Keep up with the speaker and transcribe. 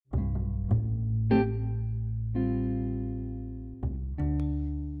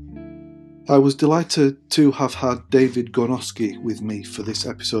I was delighted to have had David Gornoski with me for this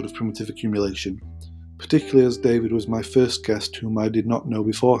episode of Primitive Accumulation, particularly as David was my first guest whom I did not know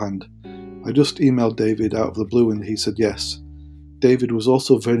beforehand. I just emailed David out of the blue and he said yes. David was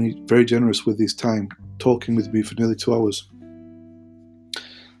also very generous with his time, talking with me for nearly 2 hours.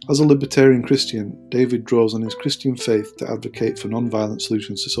 As a libertarian Christian, David draws on his Christian faith to advocate for non-violent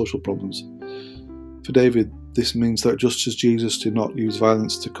solutions to social problems. For David, this means that just as Jesus did not use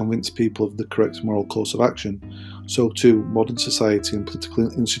violence to convince people of the correct moral course of action, so too modern society and political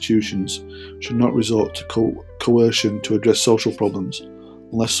institutions should not resort to coercion to address social problems,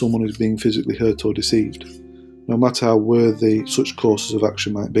 unless someone is being physically hurt or deceived, no matter how worthy such courses of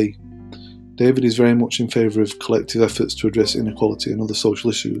action might be. David is very much in favour of collective efforts to address inequality and other social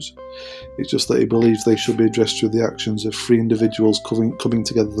issues. It's just that he believes they should be addressed through the actions of free individuals coming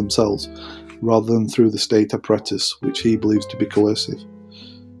together themselves, rather than through the state apparatus, which he believes to be coercive.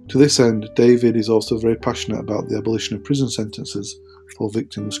 To this end, David is also very passionate about the abolition of prison sentences for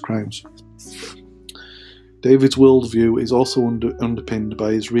victimless crimes. David's worldview is also underpinned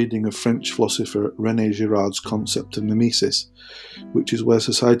by his reading of French philosopher René Girard's concept of mimesis, which is where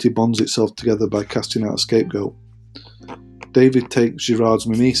society bonds itself together by casting out a scapegoat. David takes Girard's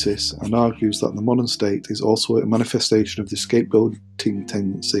mimesis and argues that the modern state is also a manifestation of the scapegoating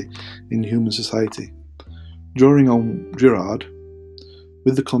tendency in human society. Drawing on Girard,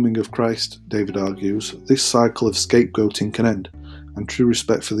 with the coming of Christ, David argues, this cycle of scapegoating can end, and true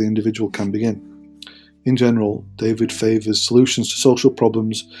respect for the individual can begin. In general, David favours solutions to social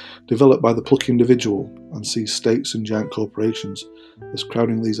problems developed by the plucky individual and sees states and giant corporations as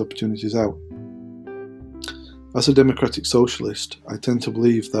crowding these opportunities out. As a democratic socialist, I tend to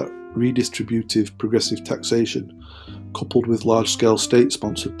believe that redistributive progressive taxation, coupled with large-scale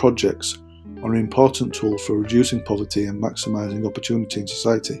state-sponsored projects, are an important tool for reducing poverty and maximising opportunity in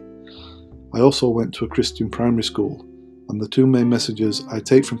society. I also went to a Christian primary school, and the two main messages I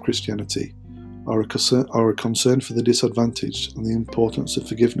take from Christianity are a concern for the disadvantaged and the importance of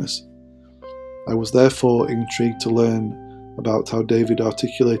forgiveness. I was therefore intrigued to learn about how David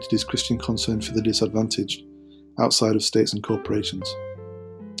articulated his Christian concern for the disadvantaged outside of states and corporations.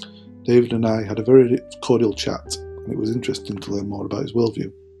 David and I had a very cordial chat, and it was interesting to learn more about his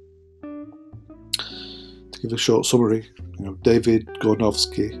worldview. To give a short summary, David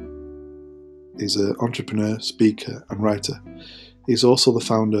Gornoski is an entrepreneur, speaker, and writer. He's also the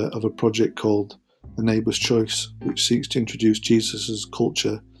founder of a project called A Neighbour's Choice, which seeks to introduce Jesus'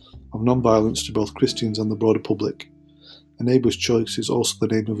 culture of non-violence to both Christians and the broader public. A Neighbour's Choice is also the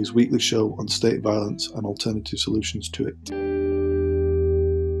name of his weekly show on state violence and alternative solutions to it.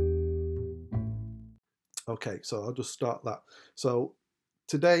 Okay, so I'll just start that. So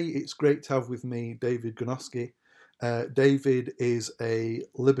today it's great to have with me David Gornoski. David is a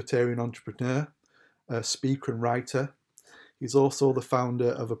libertarian entrepreneur, a speaker and writer. He's also the founder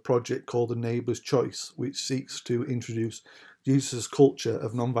of a project called A Neighbour's Choice, which seeks to introduce Jesus' culture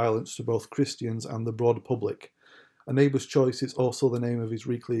of non-violence to both Christians and the broader public. A Neighbour's Choice is also the name of his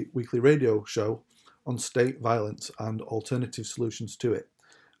weekly radio show on state violence and alternative solutions to it.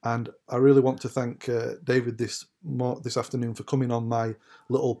 And I really want to thank David this afternoon for coming on my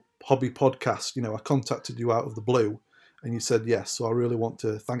little hobby podcast. I contacted you out of the blue and you said yes, so I really want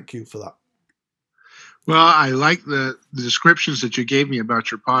to thank you for that. Well, I like the descriptions that you gave me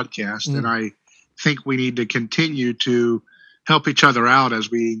about your podcast, and I think we need to continue to help each other out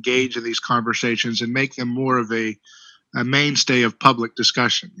as we engage in these conversations and make them more of a mainstay of public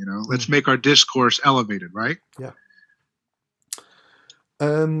discussion. Let's make our discourse elevated, right? Yeah.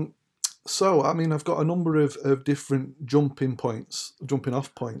 So, I've got a number of different jumping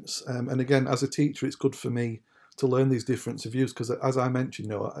off points. And again, as a teacher, it's good for me to learn these different views because, as I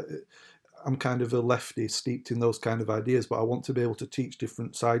mentioned, I'm kind of a lefty steeped in those kind of ideas, but I want to be able to teach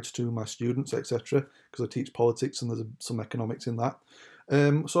different sides to my students, etc., because I teach politics and there's some economics in that.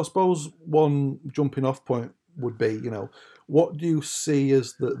 So I suppose one jumping off point would be, what do you see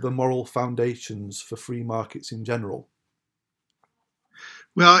as the moral foundations for free markets in general?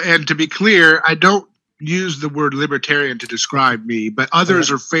 Well, and to be clear, I don't use the word libertarian to describe me, but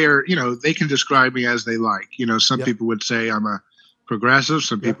others are fair. They can describe me as they like. Some people would say I'm a progressive.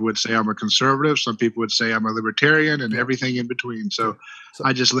 Some people would say I'm a conservative. Some people would say I'm a libertarian, and everything in between. So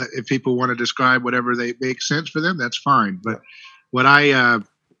I just if people want to describe whatever they make sense for them, that's fine. But what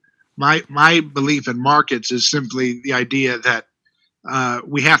my belief in markets is simply the idea that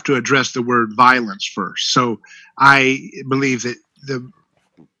we have to address the word violence first. So I believe that the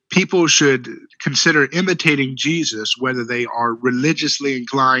people should consider imitating Jesus, whether they are religiously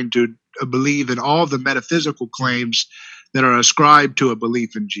inclined to believe in all the metaphysical claims that are ascribed to a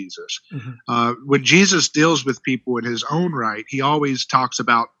belief in Jesus. When Jesus deals with people in his own right, he always talks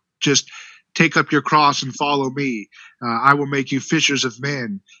about just take up your cross and follow me. I will make you fishers of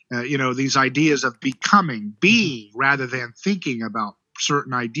men. These ideas of becoming, being, rather than thinking about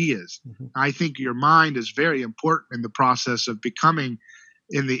certain ideas. I think your mind is very important in the process of becoming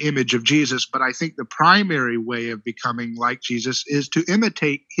in the image of Jesus, but I think the primary way of becoming like Jesus is to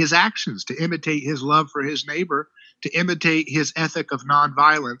imitate his actions, to imitate his love for his neighbor, to imitate his ethic of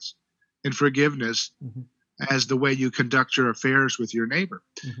nonviolence and forgiveness as the way you conduct your affairs with your neighbor.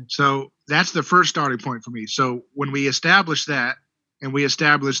 So that's the first starting point for me. So when we establish that, and we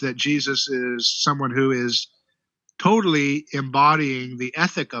establish that Jesus is someone who is totally embodying the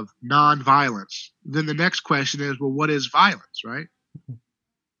ethic of nonviolence, then the next question is, well, what is violence, right?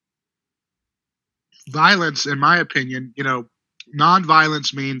 Violence, in my opinion,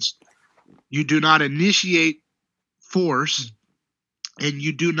 nonviolence means you do not initiate force and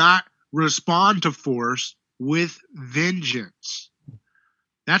you do not respond to force with vengeance.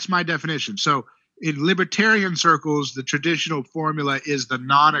 That's my definition. So in libertarian circles, the traditional formula is the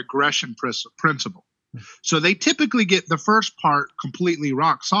non-aggression principle. So they typically get the first part completely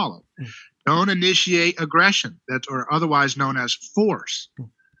rock solid. Don't initiate aggression, or otherwise known as force.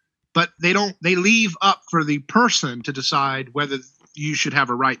 But they leave up for the person to decide whether you should have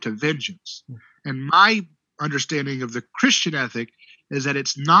a right to vengeance. And my understanding of the Christian ethic is that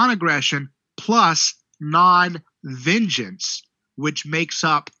it's non-aggression plus non-vengeance, which makes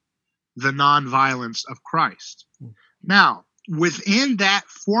up the non-violence of Christ. Now, within that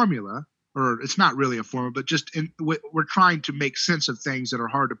formula, or it's not really a formula, but just we're trying to make sense of things that are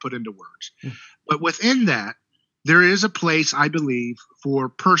hard to put into words. But within that, there is a place, I believe, for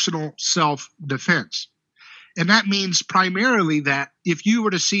personal self-defense. And that means primarily that if you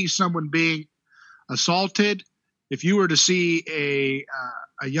were to see someone being assaulted, if you were to see a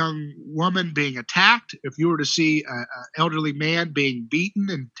young woman being attacked, if you were to see an elderly man being beaten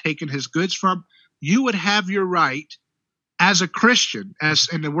and taken his goods from, you would have your right as a Christian,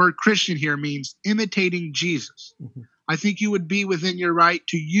 and the word Christian here means imitating Jesus. I think you would be within your right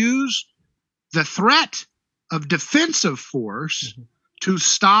to use the threat of defensive force to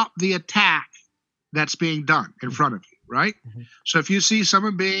stop the attack that's being done in front of you, right? So if you see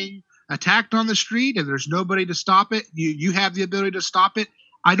someone being attacked on the street and there's nobody to stop it, you have the ability to stop it.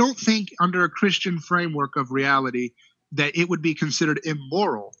 I don't think under a Christian framework of reality that it would be considered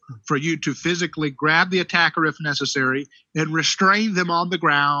immoral for you to physically grab the attacker if necessary and restrain them on the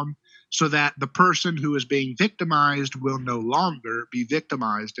ground so that the person who is being victimized will no longer be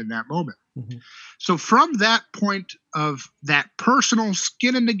victimized in that moment. So from that point of that personal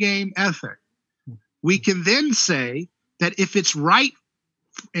skin in the game ethic, we can then say that if it's right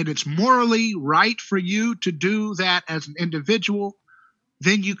and it's morally right for you to do that as an individual,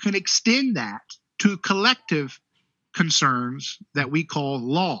 then you can extend that to collective concerns that we call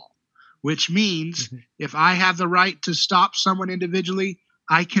law, which means if I have the right to stop someone individually,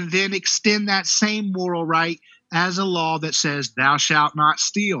 I can then extend that same moral right as a law that says thou shalt not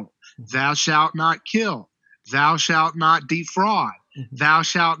steal, thou shalt not kill, thou shalt not defraud, thou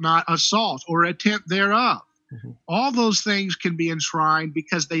shalt not assault or attempt thereof. All those things can be enshrined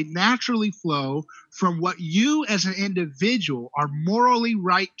because they naturally flow from what you as an individual are morally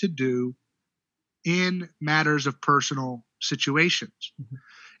right to do in matters of personal situations.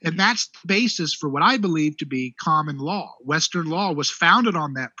 And that's the basis for what I believe to be common law. Western law was founded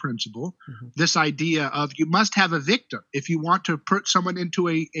on that principle, this idea of you must have a victim. If you want to put someone into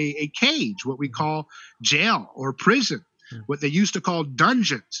a cage, what we call jail or prison, what they used to call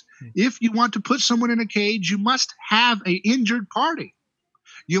dungeons. If you want to put someone in a cage, you must have an injured party.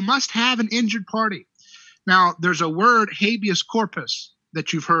 You must have an injured party. Now, there's a word, habeas corpus,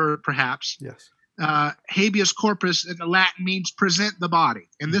 that you've heard perhaps. Yes. Habeas corpus in the Latin means present the body.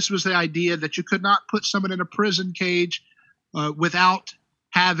 And this was the idea that you could not put someone in a prison cage without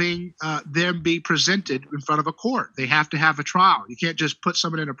having them be presented in front of a court. They have to have a trial. You can't just put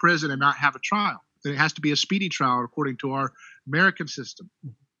someone in a prison and not have a trial. It has to be a speedy trial according to our American system.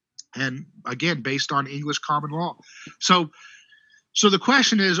 And again, based on English common law. So the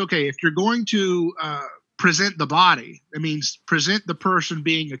question is, okay, if you're going to present the body, it means present the person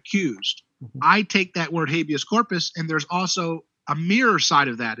being accused. I take that word habeas corpus, and there's also a mirror side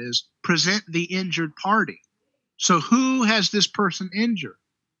of that is present the injured party. So who has this person injured?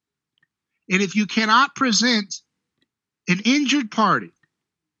 And if you cannot present an injured party,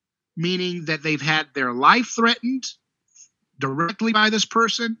 meaning that they've had their life threatened directly by this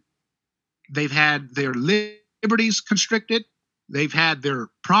person, they've had their liberties constricted, they've had their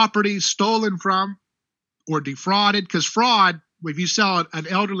property stolen from, or defrauded, because fraud, if you sell an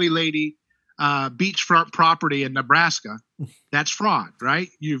elderly lady beachfront property in Nebraska, that's fraud, right?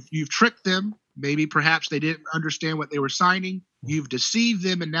 You've tricked them. Maybe perhaps they didn't understand what they were signing. You've deceived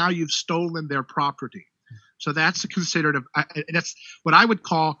them, and now you've stolen their property. So that's that's what I would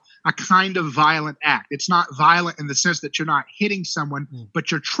call a kind of violent act. It's not violent in the sense that you're not hitting someone,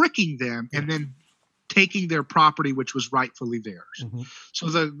 but you're tricking them and then taking their property, which was rightfully theirs. So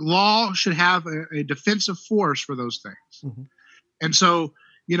the law should have a defensive force for those things. And so,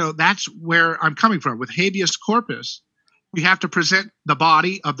 that's where I'm coming from. With habeas corpus, you have to present the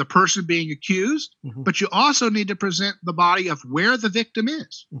body of the person being accused, but you also need to present the body of where the victim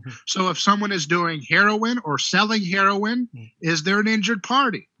is. So if someone is doing heroin or selling heroin, is there an injured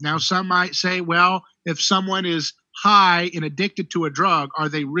party? Now, some might say, well, if someone is high and addicted to a drug, are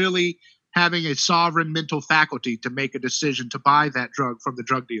they really having a sovereign mental faculty to make a decision to buy that drug from the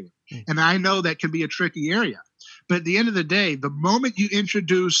drug dealer? And I know that can be a tricky area. But at the end of the day, the moment you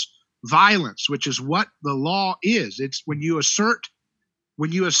introduce violence, which is what the law is, it's when you assert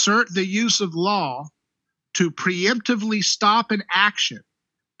the use of law to preemptively stop an action,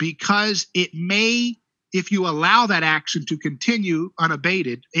 because it may, if you allow that action to continue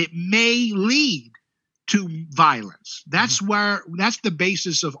unabated, it may lead to violence. That's the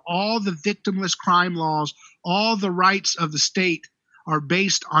basis of all the victimless crime laws. All the rights of the state are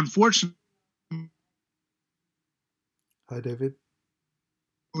based, unfortunately, Hi, David.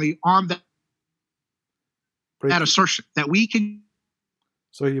 On that assertion that we can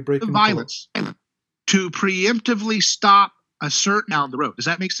you're breaking violence to preemptively stop a certain down the road. Does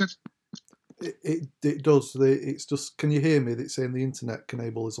that make sense? It does. It's just, can you hear me? It's saying the internet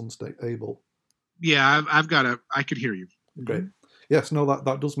cable is unstable. Yeah, I can hear you. Great. Yes, no,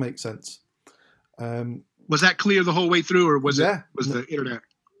 that does make sense. Was that clear the whole way through, or was the internet?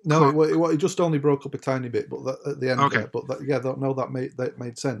 No, it just only broke up a tiny bit, but at the end. Okay. That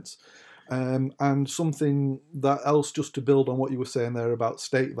made sense. And something that else, just to build on what you were saying there about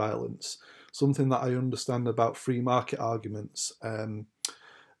state violence, something that I understand about free market arguments and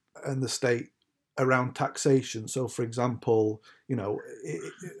the state around taxation. So, for example,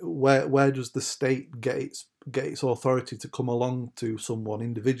 where does the state get its authority to come along to someone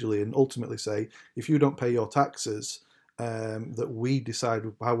individually and ultimately say, if you don't pay your taxes, that we decide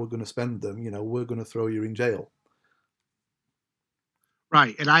how we're going to spend them, we're going to throw you in jail.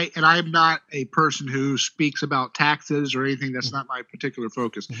 Right. And I'm not a person who speaks about taxes or anything. That's not my particular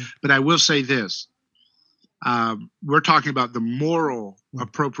focus. But I will say this. We're talking about the moral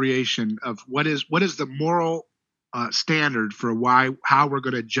appropriation of what is the moral standard for how we're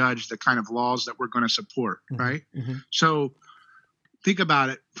going to judge the kind of laws that we're going to support. Right. So think about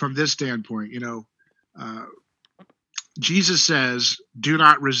it from this standpoint. Jesus says, do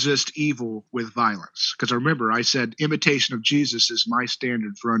not resist evil with violence. Because remember, I said imitation of Jesus is my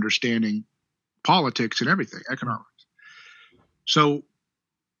standard for understanding politics and everything, economics. So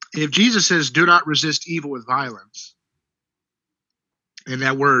if Jesus says, do not resist evil with violence, and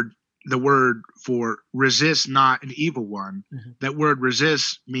the word for resist, not an evil one, that word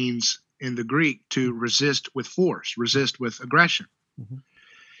resist means in the Greek to resist with force, resist with aggression.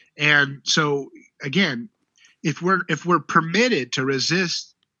 And so, again, if we're permitted to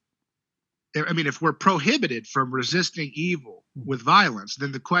resist, if we're prohibited from resisting evil with violence,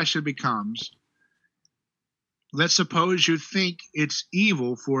 then the question becomes, let's suppose you think it's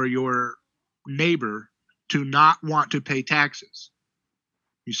evil for your neighbor to not want to pay taxes.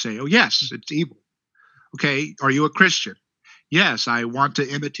 You say, oh, yes, it's evil. Okay, are you a Christian? Yes, I want to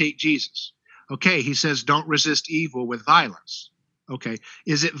imitate Jesus. Okay, he says, don't resist evil with violence. Okay,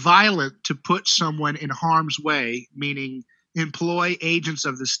 is it violent to put someone in harm's way, meaning employ agents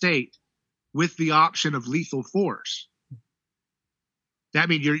of the state with the option of lethal force? That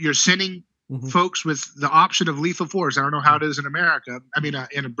means you're sending folks with the option of lethal force. I don't know how it is in America.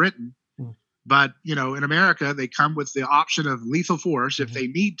 In Britain, but in America they come with the option of lethal force if they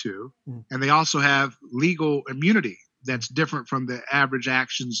need to, and they also have legal immunity that's different from the average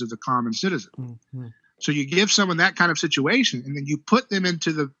actions of the common citizen. So you give someone that kind of situation, and then you put them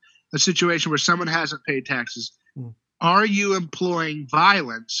into a situation where someone hasn't paid taxes. Are you employing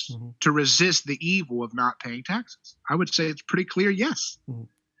violence to resist the evil of not paying taxes? I would say it's pretty clear, yes.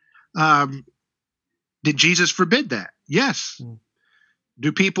 Did Jesus forbid that? Yes.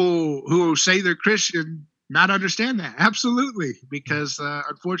 Do people who say they're Christian not understand that? Absolutely, because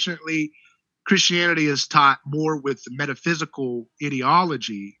unfortunately, Christianity is taught more with the metaphysical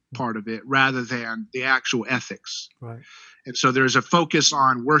ideology part of it rather than the actual ethics. Right. And so there's a focus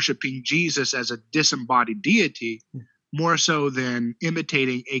on worshiping Jesus as a disembodied deity more so than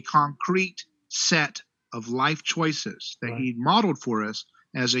imitating a concrete set of life choices that Right. he modeled for us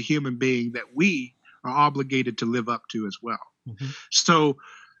as a human being that we are obligated to live up to as well. Mm-hmm. So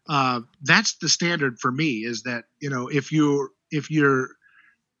that's the standard for me, is that, if you're,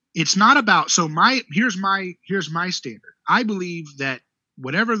 it's not about, so here's my standard. I believe that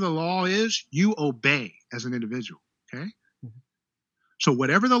whatever the law is, you obey as an individual. Okay. Mm-hmm. So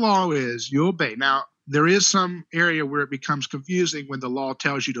whatever the law is, you obey. Now, there is some area where it becomes confusing when the law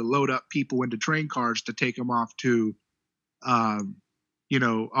tells you to load up people into train cars to take them off to,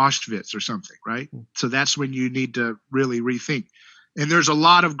 Auschwitz or something, right? Mm-hmm. So that's when you need to really rethink. And there's a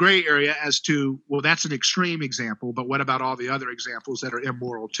lot of gray area as to, well, that's an extreme example, but what about all the other examples that are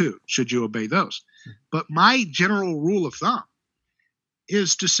immoral too? Should you obey those? Mm-hmm. But my general rule of thumb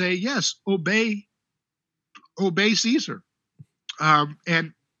is to say, yes, obey Caesar.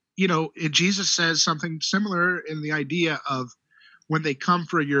 And Jesus says something similar in the idea of, when they come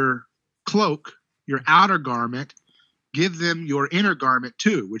for your cloak, your outer garment, give them your inner garment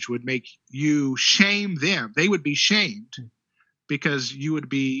too, which would make you shame them. They would be shamed because you would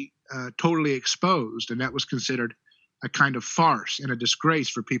be totally exposed. And that was considered a kind of farce and a disgrace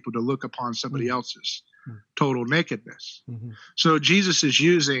for people to look upon somebody else's total nakedness. Mm-hmm. So Jesus is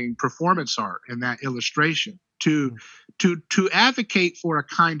using performance art in that illustration to advocate for a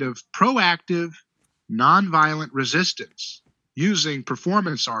kind of proactive, nonviolent resistance using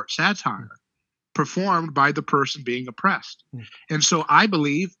performance art, satire, performed by the person being oppressed. And so I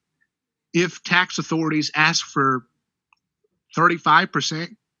believe if tax authorities ask for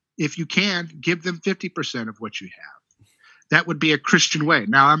 35%, if you can, give them 50% of what you have. That would be a Christian way.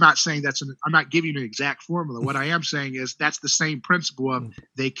 Now, I'm not saying I'm not giving you an exact formula. What I am saying is that's the same principle of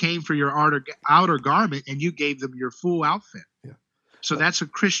they came for your outer garment and you gave them your full outfit. Yeah. So that's a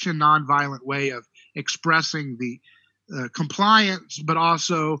Christian nonviolent way of expressing the compliance, but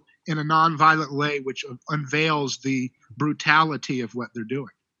also in a nonviolent way, which unveils the brutality of what they're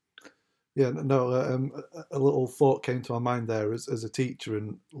doing. Yeah, no, a little thought came to my mind there as a teacher,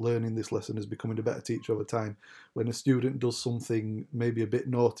 and learning this lesson as becoming a better teacher over time. When a student does something maybe a bit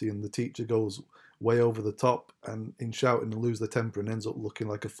naughty and the teacher goes way over the top and in shouting and lose their temper and ends up looking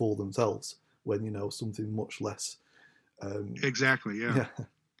like a fool themselves, when, something much less. Exactly, yeah.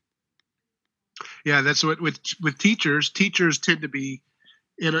 Yeah, that's what with teachers tend to be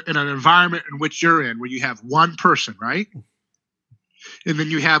in an environment in which you're in, where you have one person, right? And then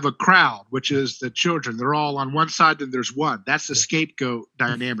you have a crowd, which is the children. They're all on one side and there's one. That's the scapegoat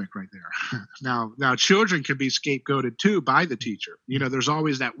dynamic right there. Now children can be scapegoated too by the teacher. There's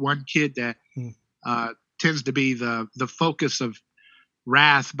always that one kid that tends to be the focus of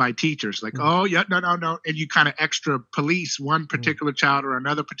wrath by teachers. Like, oh, yeah, no. And you kind of extra police one particular child or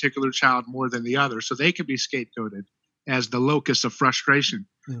another particular child more than the other. So they can be scapegoated as the locus of frustration.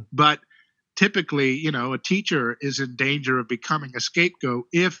 But typically, a teacher is in danger of becoming a scapegoat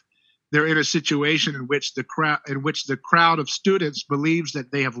if they're in a situation in which the crowd of students believes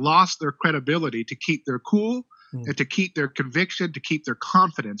that they have lost their credibility to keep their cool and to keep their conviction, to keep their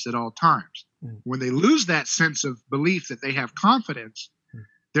confidence at all times. When they lose that sense of belief that they have confidence,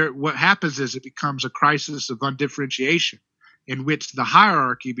 what happens is it becomes a crisis of undifferentiation, in which the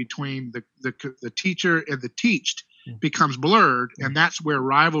hierarchy between the teacher and the teached becomes blurred, and that's where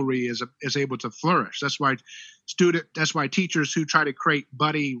rivalry is able to flourish. That's why teachers who try to create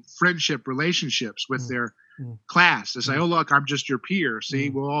buddy friendship relationships with their class, they say, "Oh, look, I'm just your peer. See,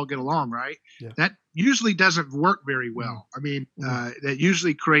 we'll all get along, right?" Yeah. That usually doesn't work very well. I mean, that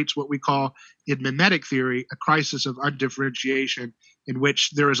usually creates what we call in mimetic theory a crisis of undifferentiation, in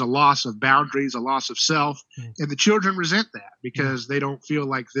which there is a loss of boundaries, a loss of self, and the children resent that because they don't feel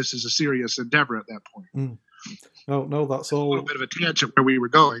like this is a serious endeavor at that point. No, that's all. A little bit of a tangent where we were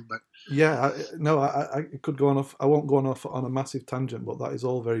going, but yeah, I could go on off. I won't go on a massive tangent, but that is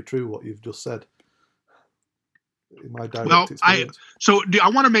all very true what you've just said. In my direct experience. I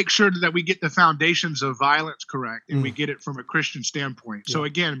want to make sure that we get the foundations of violence correct, and we get it from a Christian standpoint. Yeah. So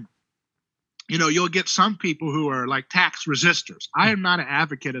again, you'll get some people who are like tax resistors. I am not an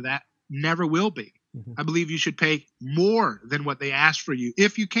advocate of that. Never will be. I believe you should pay more than what they ask for you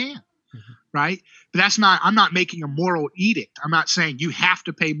if you can. Right? But I'm not making a moral edict. I'm not saying you have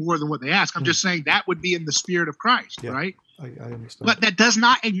to pay more than what they ask. I'm just saying that would be in the spirit of Christ, right? I understand. But that does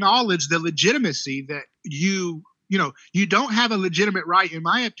not acknowledge the legitimacy that you don't have a legitimate right, in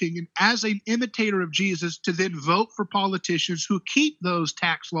my opinion, as an imitator of Jesus, to then vote for politicians who keep those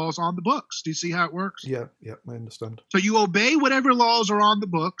tax laws on the books. Do you see how it works? Yeah, I understand. So you obey whatever laws are on the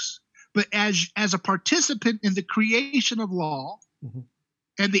books, but as a participant in the creation of law,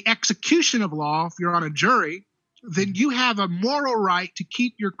 and the execution of law, if you're on a jury, then you have a moral right to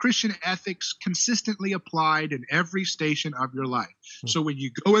keep your Christian ethics consistently applied in every station of your life. So when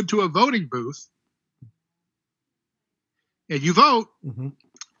you go into a voting booth and you vote,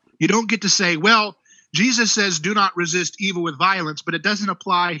 you don't get to say, well, Jesus says do not resist evil with violence, but it doesn't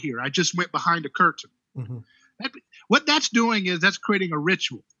apply here. I just went behind a curtain. What that's doing is that's creating a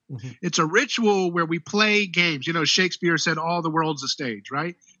ritual. It's a ritual where we play games. You know, Shakespeare said all the world's a stage,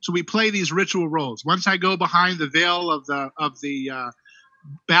 right? So we play these ritual roles. Once I go behind the veil of the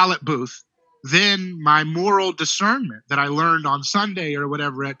ballot booth, then my moral discernment that I learned on Sunday or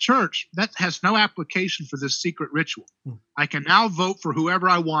whatever at church, that has no application for this secret ritual. I can now vote for whoever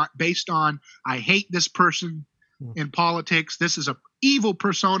I want based on I hate this person in politics. This is a evil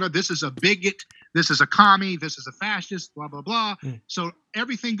persona. This is a bigot. This is a commie. This is a fascist, blah, blah, blah. So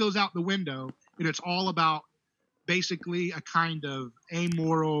everything goes out the window, and it's all about basically a kind of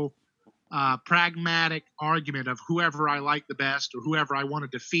amoral, pragmatic argument of whoever I like the best or whoever I want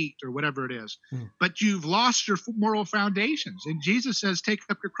to defeat or whatever it is. But you've lost your moral foundations. And Jesus says, take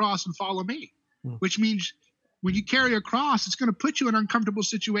up your cross and follow me, which means when you carry a cross, it's going to put you in uncomfortable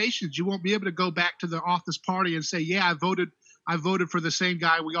situations. You won't be able to go back to the office party and say, yeah, I voted for the same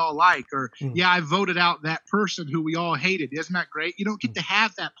guy we all like, or yeah, I voted out that person who we all hated. Isn't that great? You don't get to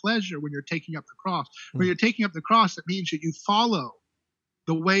have that pleasure when you're taking up the cross. When you're taking up the cross, it means that you follow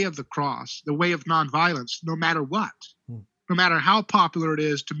the way of the cross, the way of nonviolence, no matter what, no matter how popular it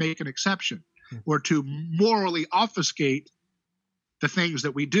is to make an exception or to morally obfuscate the things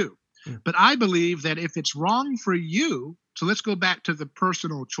that we do. But I believe that if it's wrong for you, so let's go back to the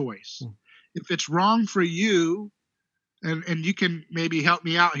personal choice. If it's wrong for you, and you can maybe help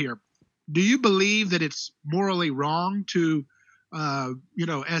me out here, do you believe that it's morally wrong to,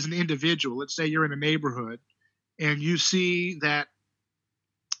 as an individual, let's say you're in a neighborhood and you see that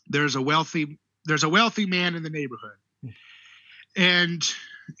there's a wealthy man in the neighborhood and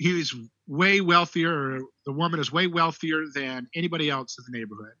he's way wealthier, or the woman is way wealthier than anybody else in the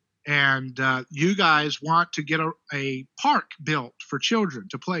neighborhood. And you guys want to get a park built for children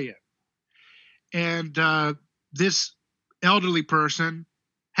to play in. And this elderly person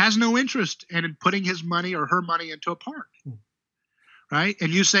has no interest in putting his money or her money into a park, right?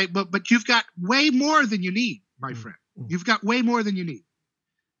 And you say, but you've got way more than you need, my friend. You've got way more than you need.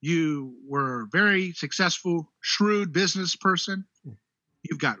 You were a very successful, shrewd business person.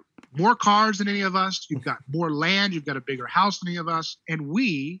 You've got more cars than any of us. You've got more land. You've got a bigger house than any of us. And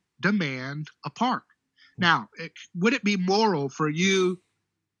we demand a park. Now, would it be moral for you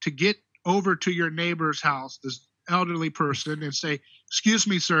to get over to your neighbor's house, this elderly person, and say, excuse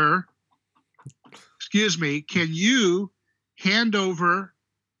me, sir, excuse me, can you hand over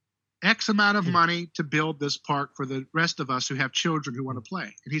X amount of money to build this park for the rest of us who have children who want to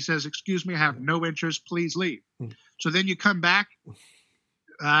play? And he says, excuse me, I have no interest, please leave. So then you come back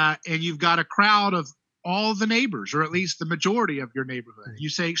and you've got a crowd of all the neighbors, or at least the majority of your neighborhood. You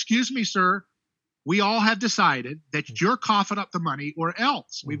say, excuse me, sir, we all have decided that you're coughing up the money, or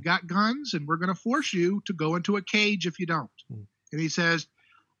else we've got guns and we're going to force you to go into a cage if you don't. And he says,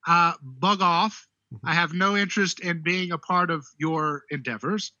 bug off. I have no interest in being a part of your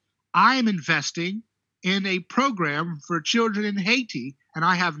endeavors. I'm investing in a program for children in Haiti, and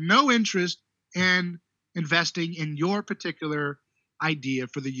I have no interest in investing in your particular idea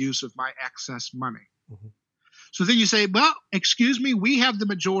for the use of my excess money. So then you say, well, excuse me, we have the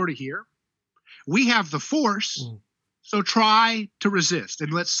majority here. We have the force, so try to resist,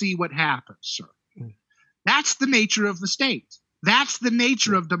 and let's see what happens, sir. That's the nature of the state. That's the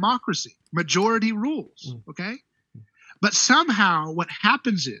nature of democracy. Majority rules, okay? But somehow what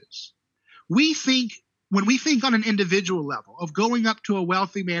happens is when we think on an individual level of going up to a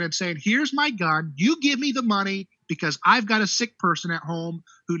wealthy man and saying, here's my gun, you give me the money because I've got a sick person at home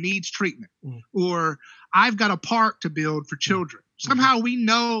who needs treatment, or I've got a park to build for children. Somehow we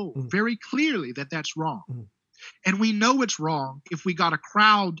know very clearly that that's wrong. And we know it's wrong if we got a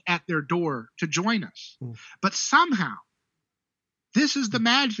crowd at their door to join us. But somehow, this is the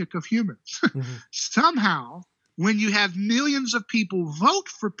magic of humans. Somehow, when you have millions of people vote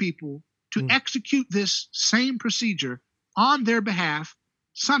for people to execute this same procedure on their behalf,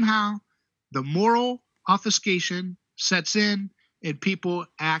 somehow the moral obfuscation sets in and people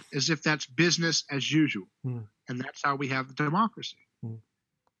act as if that's business as usual. And that's how we have democracy.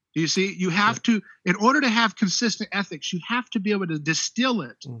 You see, you have to, in order to have consistent ethics, you have to be able to distill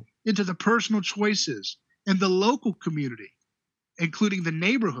it into the personal choices in the local community, including the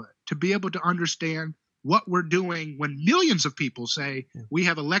neighborhood, to be able to understand what we're doing when millions of people say, we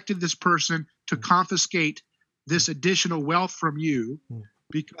have elected this person to confiscate this additional wealth from you,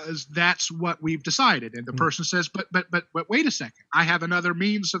 because that's what we've decided. And the person says, but wait a second, I have another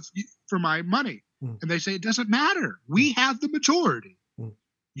means for my money. And they say, it doesn't matter. We have the majority.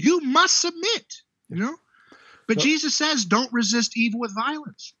 You must submit, you know? But Jesus says, don't resist evil with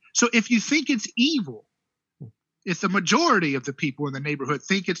violence. So if you think it's evil, if the majority of the people in the neighborhood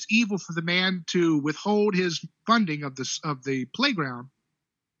think it's evil for the man to withhold his funding of the playground,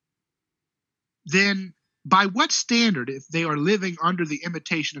 then by what standard, if they are living under the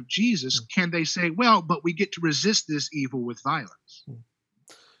imitation of Jesus, can they say, well, but we get to resist this evil with violence?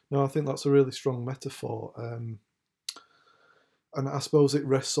 No, I think that's a really strong metaphor. And I suppose it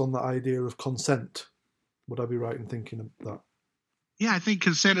rests on the idea of consent. Would I be right in thinking of that? Yeah, I think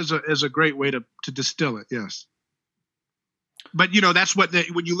consent is a great way to distill it, yes. But, you know, that's what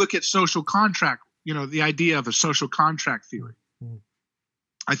when you look at social contract, you know, the idea of a social contract theory.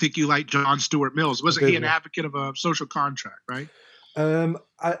 I think you like John Stuart Mills. Wasn't he an advocate of a social contract, right?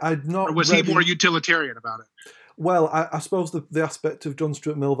 I'd not. Or was he more utilitarian about it? Well, I suppose the aspect of John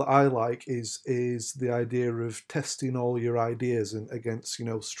Stuart Mill that I like is the idea of testing all your ideas and against, you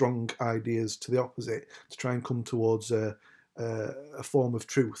know, strong ideas to the opposite to try and come towards a form of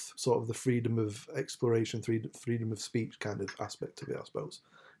truth, sort of the freedom of exploration, freedom of speech kind of aspect of it, I suppose,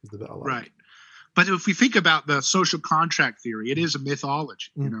 is the bit I like. Right. But if we think about the social contract theory, it is a mythology,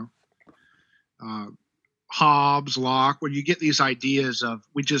 you know. Hobbes, Locke, when you get these ideas of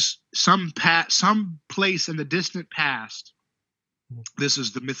some place in the distant past, this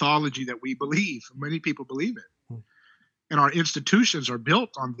is the mythology that we believe. Many people believe it. And our institutions are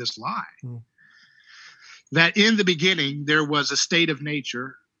built on this lie. That in the beginning, there was a state of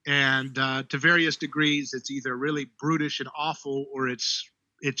nature, and to various degrees, it's either really brutish and awful, or it's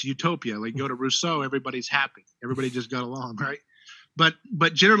utopia. Like, go to Rousseau, everybody's happy. Everybody just got along, right? But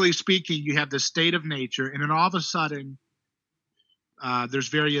generally speaking, you have the state of nature, and then all of a sudden, there's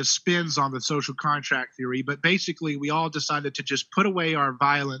various spins on the social contract theory. But basically, we all decided to just put away our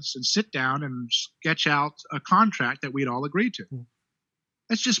violence and sit down and sketch out a contract that we'd all agree to.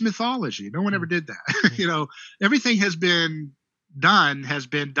 That's just mythology. No one ever did that. You know, everything has been done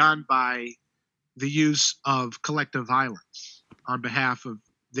by the use of collective violence on behalf of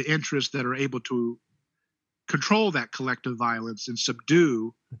the interests that are able to control that collective violence and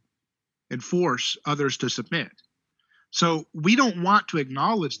subdue and force others to submit. So we don't want to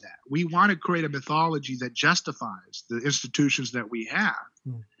acknowledge that. We want to create a mythology that justifies the institutions that we have,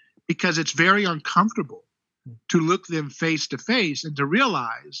 because it's very uncomfortable to look them face to face and to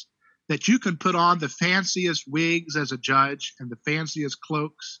realize that you can put on the fanciest wigs as a judge and the fanciest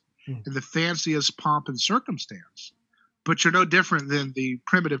cloaks and the fanciest pomp and circumstance, but you're no different than the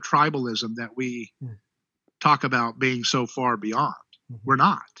primitive tribalism that we talk about being so far beyond. We're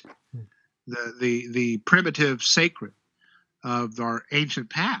not. The primitive sacred of our ancient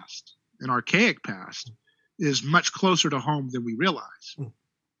past and archaic past is much closer to home than we realize.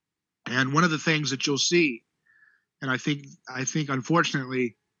 And one of the things that you'll see, and I think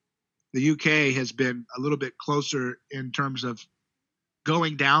unfortunately the UK has been a little bit closer in terms of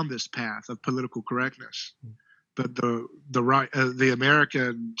going down this path of political correctness, but the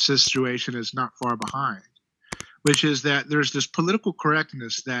American situation is not far behind, which is that there's this political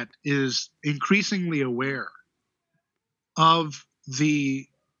correctness that is increasingly aware of the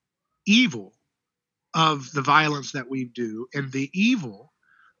evil of the violence that we do and the evil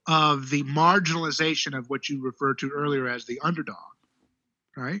of the marginalization of what you referred to earlier as the underdog,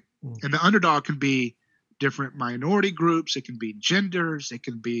 right? And the underdog can be different minority groups, it can be genders, it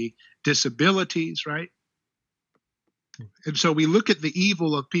can be disabilities, right? And so we look at the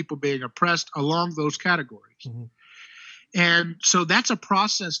evil of people being oppressed along those categories. And so that's a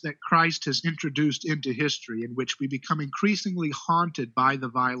process that Christ has introduced into history, in which we become increasingly haunted by the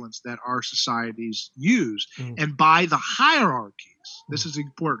violence that our societies use and by the hierarchies. This is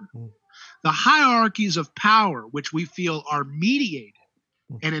important. The hierarchies of power, which we feel are mediated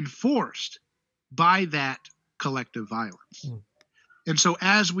and enforced by that collective violence. And so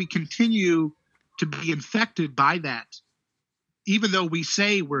as we continue to be infected by that, even though we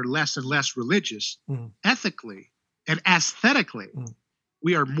say we're less and less religious, ethically and aesthetically,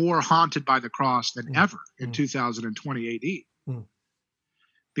 we are more haunted by the cross than ever in 2020 AD.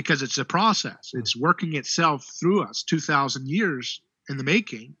 Because it's a process. It's working itself through us 2,000 years in the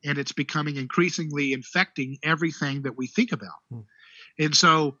making, and it's becoming increasingly infecting everything that we think about. And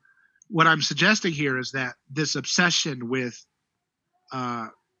so what I'm suggesting here is that this obsession with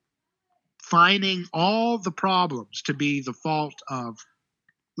finding all the problems to be the fault of,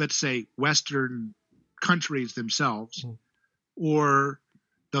 let's say, Western countries themselves, or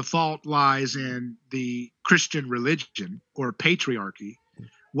the fault lies in the Christian religion or patriarchy,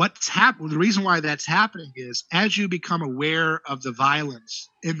 The reason why that's happening is as you become aware of the violence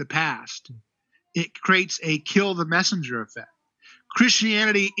in the past, it creates a kill the messenger effect.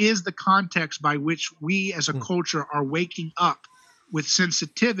 Christianity is the context by which we as a culture are waking up with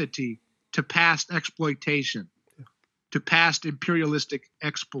sensitivity to past exploitation, to past imperialistic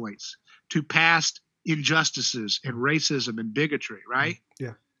exploits, to past injustices and racism and bigotry, right?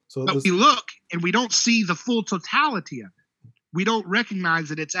 Yeah. But we look and we don't see the full totality of it. We don't recognize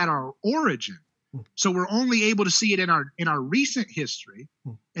that it's at our origin. So we're only able to see it in our recent history,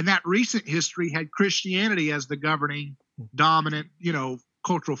 and that recent history had Christianity as the governing, dominant,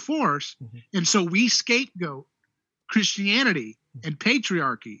 cultural force, and so we scapegoat Christianity and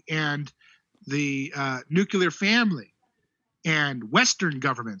patriarchy and the nuclear family and Western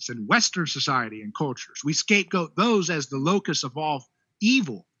governments and Western society and cultures. We scapegoat those as the locus of all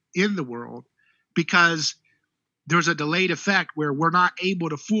evil in the world because there's a delayed effect where we're not able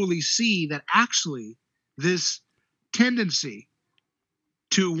to fully see that actually this tendency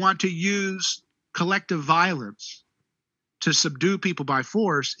to want to use collective violence to subdue people by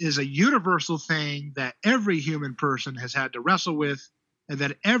force is a universal thing that every human person has had to wrestle with and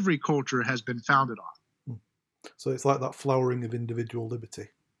that every culture has been founded on. So it's like that flowering of individual liberty.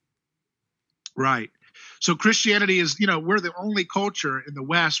 Right. So Christianity is, we're the only culture in the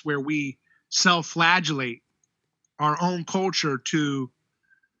West where we self-flagellate our own culture to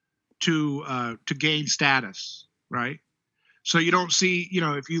gain status, right? So you don't see,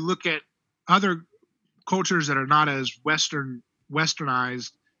 if you look at other cultures that are not as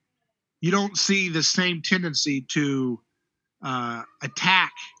westernized, you don't see the same tendency to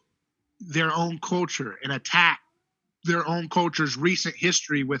attack their own culture and attack their own culture's recent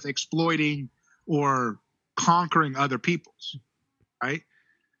history with exploiting or conquering other peoples, right?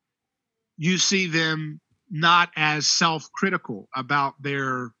 You see them not as self-critical about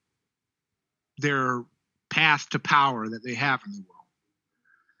their path to power that they have in the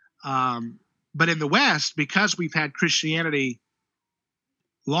world. But in the West, because we've had Christianity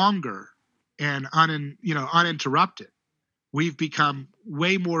longer and uninterrupted, we've become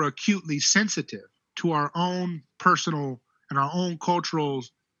way more acutely sensitive to our own personal and our own cultural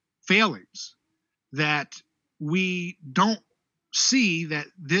failings, that we don't see that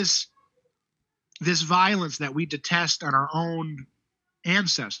this violence that we detest on our own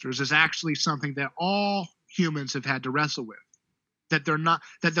ancestors is actually something that all humans have had to wrestle with. That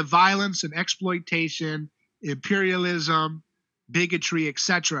the violence and exploitation, imperialism, bigotry,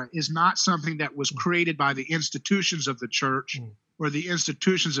 etc., is not something that was created by the institutions of the church or the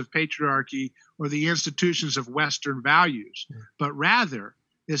institutions of patriarchy or the institutions of Western values, but rather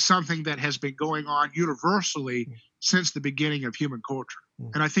is something that has been going on universally since the beginning of human culture.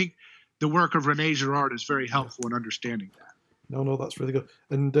 And I think the work of René Girard is very helpful in understanding that. No, that's really good.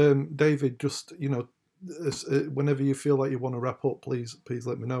 And David, just, whenever you feel like you want to wrap up, please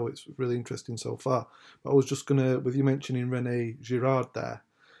let me know. It's really interesting so far. But I was just going to, with you mentioning René Girard there,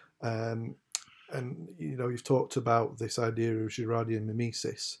 and, you've talked about this idea of Girardian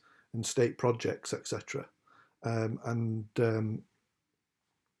mimesis and state projects, etc.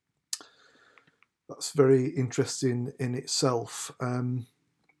 That's very interesting in itself.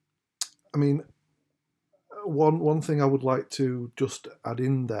 I mean, one thing I would like to just add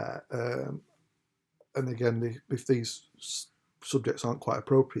in there, and again, if these subjects aren't quite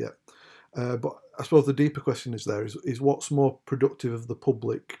appropriate, but I suppose the deeper question is what's more productive of the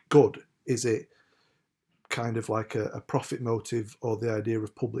public good? Is it kind of like a profit motive or the idea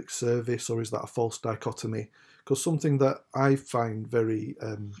of public service, or is that a false dichotomy? Because something that I find very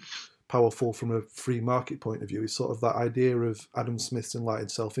powerful from a free market point of view is sort of that idea of Adam Smith's enlightened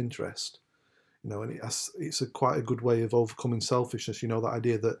self-interest. And it's quite a good way of overcoming selfishness. That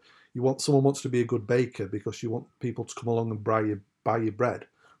idea that someone wants to be a good baker because you want people to come along and buy your bread.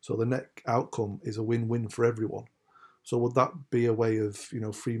 So the net outcome is a win-win for everyone. So would that be a way of,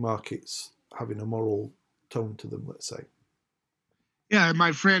 free markets having a moral tone to them, let's say? Yeah, and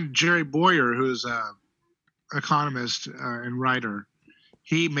my friend Jerry Boyer, who's an economist and writer,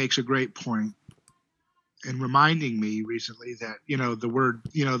 he makes a great point in reminding me recently that, the word,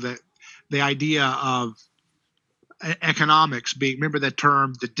 that the idea of economics being, remember that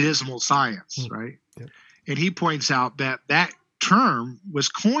term, the dismal science, right? Yeah. And he points out that term was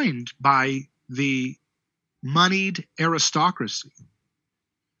coined by the moneyed aristocracy,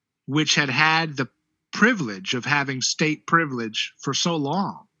 which had the privilege of having state privilege for so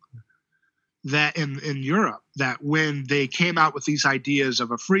long, that in Europe, that when they came out with these ideas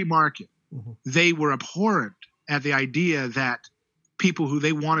of a free market, they were abhorrent at the idea that people who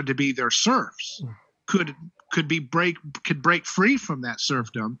they wanted to be their serfs could could break free from that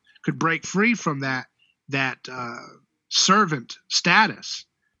serfdom, could break free from that servant status,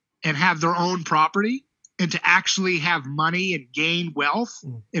 and have their own property, and to actually have money and gain wealth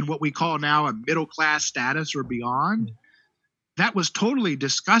in what we call now a middle class status or beyond. That was totally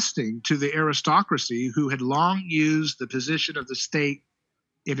disgusting to the aristocracy, who had long used the position of the state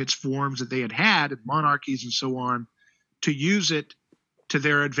in its forms that they had in monarchies and so on, to use it to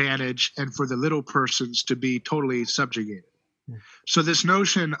their advantage and for the little persons to be totally subjugated. So this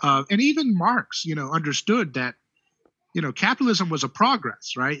notion of, and even Marx, understood that, capitalism was a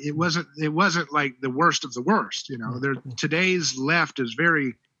progress, right? It wasn't like the worst of the worst. Today's left is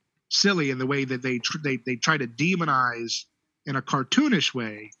very silly in the way that they try to demonize in a cartoonish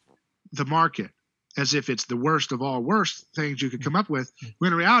way the market, as if it's the worst of all worst things you could come up with.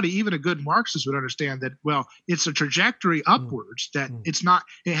 When in reality, even a good Marxist would understand that, well, it's a trajectory upwards, that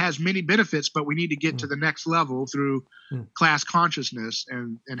it has many benefits, but we need to get to the next level through class consciousness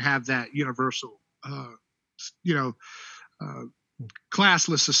and have that universal,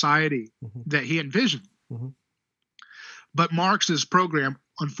 classless society that he envisioned. But Marx's program,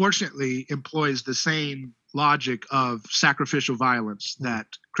 unfortunately, employs the same logic of sacrificial violence that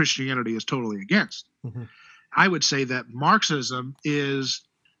Christianity is totally against. I would say that Marxism is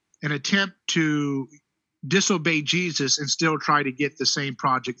an attempt to disobey Jesus and still try to get the same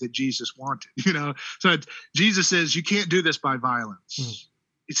project that Jesus wanted. So Jesus says you can't do this by violence.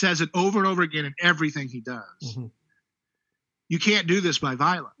 He says it over and over again in everything he does. You can't do this by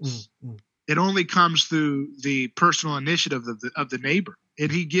violence. It only comes through the personal initiative of the neighbor. And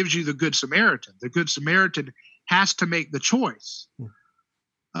he gives you the Good Samaritan. The Good Samaritan has to make the choice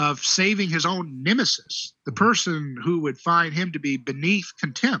of saving his own nemesis, the person who would find him to be beneath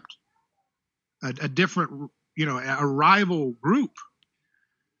contempt, a different, a rival group.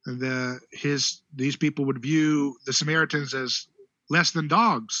 And these people would view the Samaritans as less than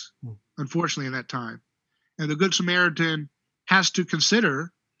dogs, unfortunately, in that time. And the Good Samaritan has to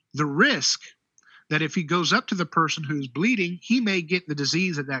consider the risk that if he goes up to the person who's bleeding, he may get the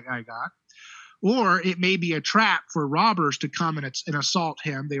disease that guy got, or it may be a trap for robbers to come and assault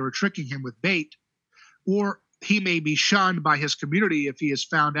him. They were tricking him with bait, or he may be shunned by his community if he is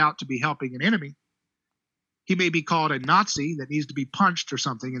found out to be helping an enemy. He may be called a Nazi that needs to be punched or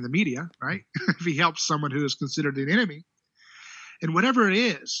something in the media, right? If he helps someone who is considered an enemy. And whatever it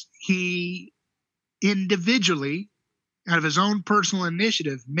is, he individually, out of his own personal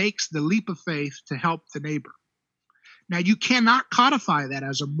initiative, makes the leap of faith to help the neighbor. Now, you cannot codify that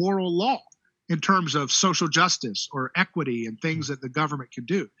as a moral law in terms of social justice or equity and things that the government can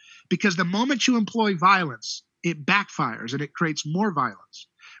do, because the moment you employ violence, it backfires and it creates more violence.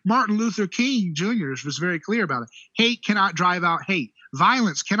 Martin Luther King Jr. was very clear about it. Hate cannot drive out hate.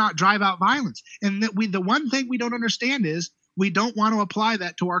 Violence cannot drive out violence. And the one thing we don't understand is we don't want to apply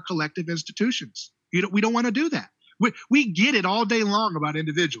that to our collective institutions. We don't want to do that. We get it all day long about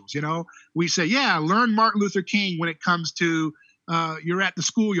individuals. We say, yeah, learn Martin Luther King when it comes to you're at the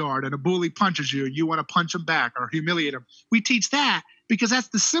schoolyard and a bully punches you and you want to punch him back or humiliate him. We teach that because that's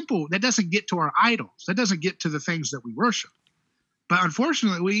that doesn't get to our idols. That doesn't get to the things that we worship. But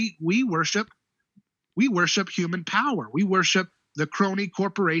unfortunately, we worship human power. We worship the crony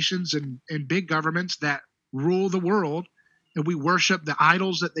corporations and big governments that rule the world. And we worship the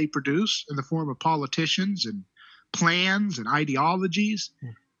idols that they produce in the form of politicians and plans and ideologies,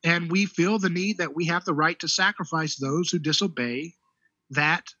 and we feel the need that we have the right to sacrifice those who disobey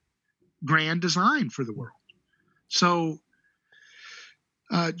that grand design for the world. So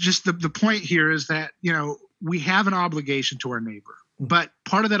just the point here is that, we have an obligation to our neighbor, but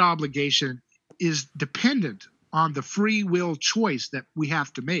part of that obligation is dependent on the free will choice that we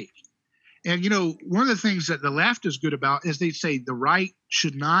have to make. And, one of the things that the left is good about is they say the right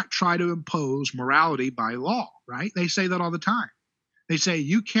should not try to impose morality by law, right? They say that all the time. They say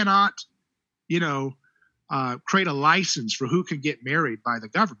you cannot, create a license for who can get married by the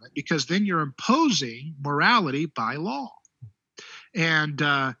government, because then you're imposing morality by law. And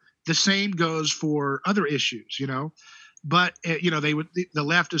the same goes for other issues, But, the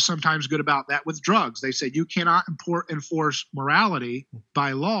left is sometimes good about that with drugs. They say you cannot enforce morality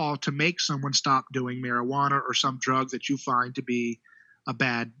by law to make someone stop doing marijuana or some drug that you find to be a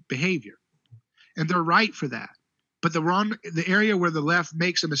bad behavior. And they're right for that. But the area where the left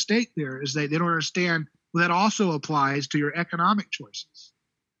makes a mistake there is they don't understand that also applies to your economic choices.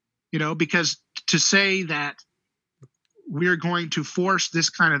 Because to say that we're going to force this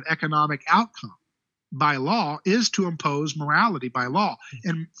kind of economic outcome by law is to impose morality by law.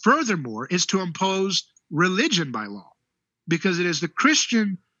 And furthermore, is to impose religion by law, because it is the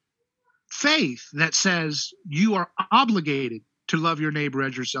Christian faith that says you are obligated to love your neighbor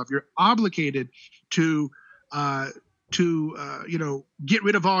as yourself. You're obligated to get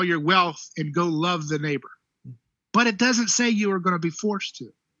rid of all your wealth and go love the neighbor. But it doesn't say you are going to be forced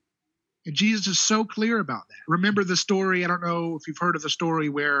to. And Jesus is so clear about that. Remember the story, I don't know if you've heard of the story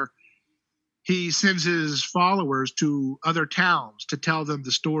where he sends his followers to other towns to tell them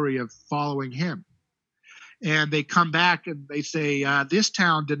the story of following him. And they come back and they say, this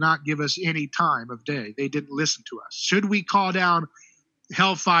town did not give us any time of day. They didn't listen to us. Should we call down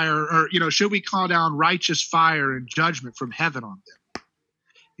hellfire, or, should we call down righteous fire and judgment from heaven on them?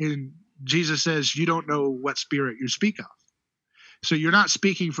 And Jesus says, you don't know what spirit you speak of. So you're not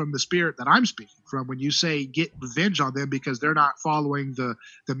speaking from the spirit that I'm speaking from when you say get revenge on them because they're not following the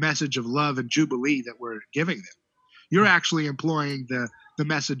message of love and jubilee that we're giving them. You're actually employing the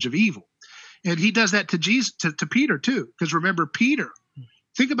message of evil. And he does that to Jesus, to Peter too. Because remember, Peter,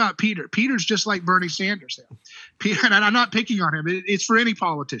 think about Peter. Peter's just like Bernie Sanders. Peter, and I'm not picking on him. It's for any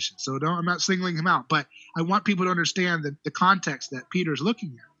politician. So I'm not singling him out. But I want people to understand the context that Peter's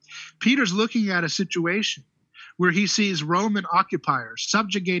looking at. Peter's looking at a situation where he sees Roman occupiers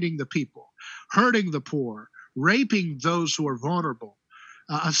subjugating the people, hurting the poor, raping those who are vulnerable,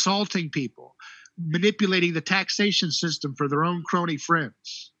 assaulting people, manipulating the taxation system for their own crony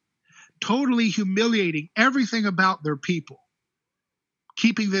friends, totally humiliating everything about their people,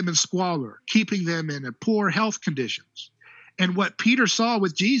 keeping them in squalor, keeping them in poor health conditions. And what Peter saw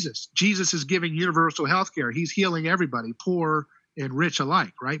with Jesus is giving universal health care. He's healing everybody, poor and rich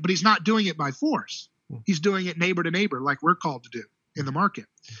alike, right? But he's not doing it by force. He's doing it neighbor to neighbor, like we're called to do in the market,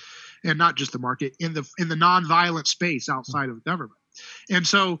 and not just the market, in the nonviolent space outside of government. And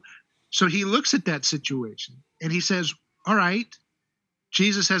so he looks at that situation and he says, all right,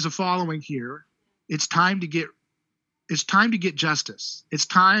 Jesus has a following here. It's time to get justice. It's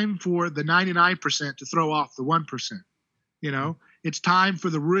time for the 99% to throw off the 1%. It's time for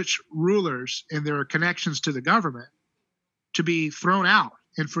the rich rulers and their connections to the government to be thrown out,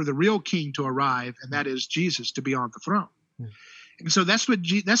 and for the real king to arrive, and that is Jesus, to be on the throne. And so that's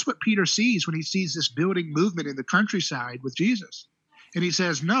what Peter sees when he sees this building movement in the countryside with Jesus. And he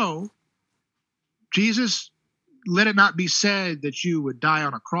says, no, Jesus, let it not be said that you would die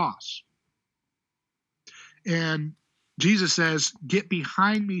on a cross. And Jesus says, get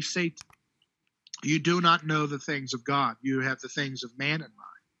behind me, Satan. You do not know the things of God. You have the things of man in mind.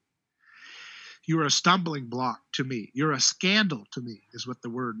 You're a stumbling block to me. You're a scandal to me, is what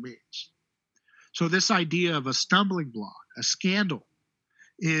the word means. So this idea of a stumbling block, a scandal,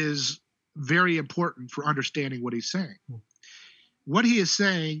 is very important for understanding what he's saying. What he is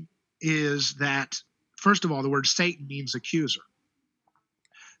saying is that, first of all, the word Satan means accuser.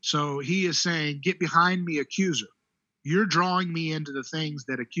 So he is saying, get behind me, accuser. You're drawing me into the things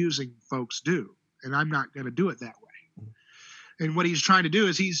that accusing folks do, and I'm not going to do it that way. And what he's trying to do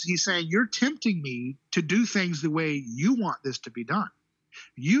is he's saying, you're tempting me to do things the way you want this to be done.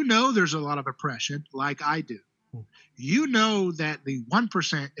 You know there's a lot of oppression, like I do. You know that the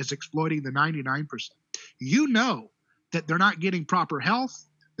 1% is exploiting the 99%. You know that they're not getting proper health.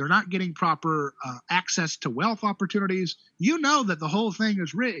 They're not getting proper access to wealth opportunities. You know that the whole thing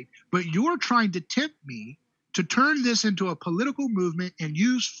is rigged, but you're trying to tempt me to turn this into a political movement and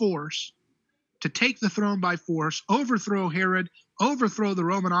use force to take the throne by force, overthrow Herod, overthrow the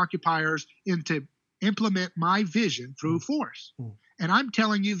Roman occupiers, and to implement my vision through force. And I'm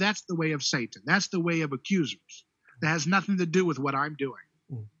telling you, that's the way of Satan. That's the way of accusers. That has nothing to do with what I'm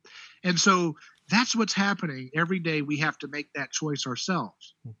doing. And so that's what's happening. Every day we have to make that choice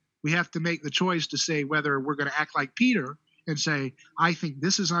ourselves. We have to make the choice to say whether we're going to act like Peter and say, I think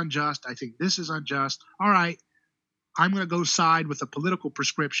this is unjust. I think this is unjust. All right, I'm going to go side with a political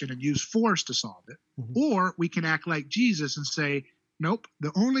prescription and use force to solve it. Or we can act like Jesus and say, nope,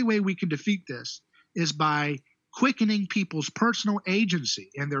 the only way we can defeat this is by quickening people's personal agency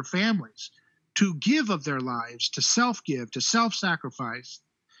and their families to give of their lives, to self-give, to self-sacrifice,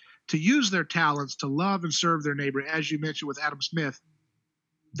 to use their talents to love and serve their neighbor, as you mentioned with Adam Smith.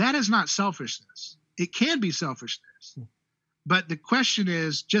 That is not selfishness. It can be selfishness. But the question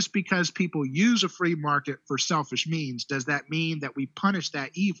is, just because people use a free market for selfish means, does that mean that we punish that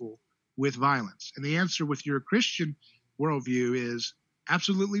evil with violence? And the answer with your Christian worldview is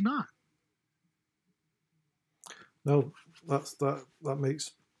absolutely not. No, that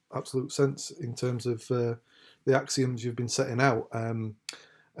makes absolute sense in terms of the axioms you've been setting out. And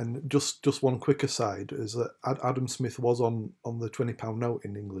just one quick aside is that Adam Smith was on the £20 note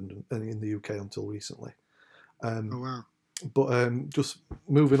in England and in the UK until recently. Oh, wow. But just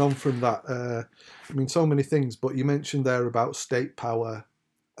moving on from that, I mean, so many things, but you mentioned there about state power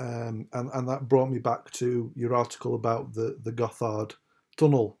and that brought me back to your article about the Gothard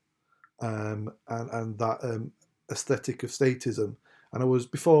tunnel, and that aesthetic of statism. And I was,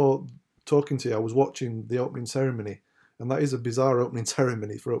 before talking to you, I was watching the opening ceremony, and that is a bizarre opening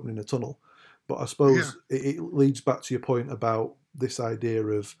ceremony for opening a tunnel. But I suppose it leads back to your point about this idea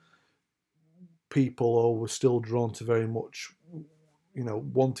of people always still drawn to very much,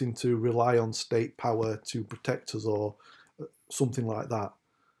 wanting to rely on state power to protect us, or something like that.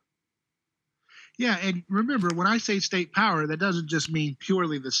 Yeah, and remember, when I say state power, that doesn't just mean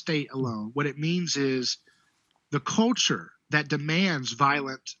purely the state alone. What it means is the culture that demands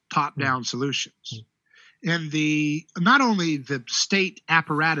violent top-down solutions. And not only the state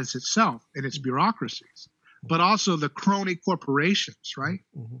apparatus itself and its bureaucracies, but also the crony corporations, right?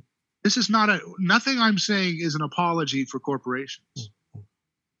 Mm-hmm. This is nothing I'm saying is an apology for corporations.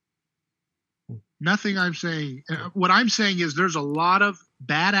 Nothing I'm saying. What I'm saying is there's a lot of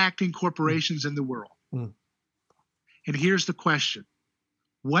bad acting corporations in the world. And here's the question.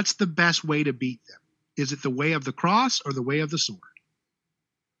 What's the best way to beat them? Is it the way of the cross or the way of the sword?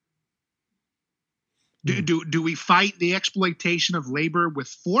 Do we fight the exploitation of labor with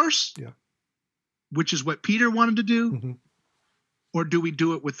force? Yeah. Which is what Peter wanted to do? Mm-hmm. Or do we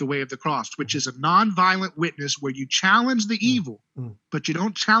do it with the way of the cross, which is a nonviolent witness where you challenge the evil, but you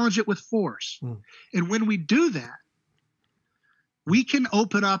don't challenge it with force? And when we do that, we can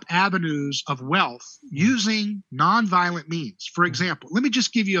open up avenues of wealth using nonviolent means. For example, let me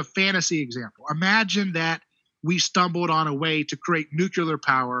just give you a fantasy example. Imagine that we stumbled on a way to create nuclear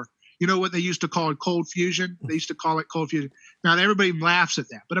power. You know what they used to call it, cold fusion? They used to call it cold fusion. Now, everybody laughs at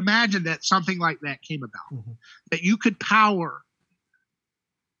that. But imagine that something like that came about, that you could power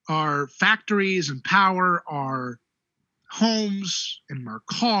our factories and power our homes and our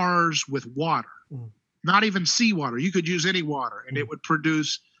cars with water, not even seawater. You could use any water, and it would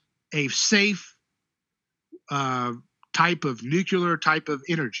produce a safe type of nuclear type of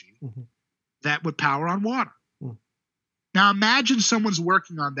energy that would power on water. Now, imagine someone's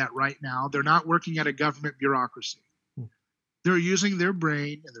working on that right now. They're not working at a government bureaucracy. They're using their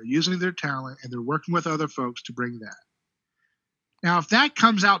brain, and they're using their talent, and they're working with other folks to bring that. Now, if that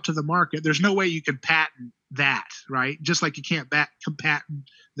comes out to the market, there's no way you can patent that, right? Just like you can't patent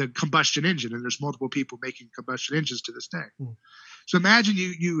the combustion engine, and there's multiple people making combustion engines to this day. So imagine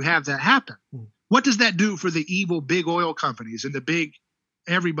you have that happen. What does that do for the evil big oil companies and the big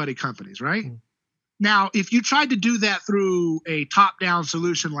everybody companies, right? Now, if you tried to do that through a top-down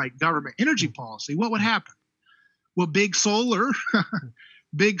solution like government energy policy, what would happen? Well, big solar,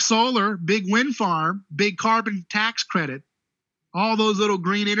 big wind farm, big carbon tax credit, all those little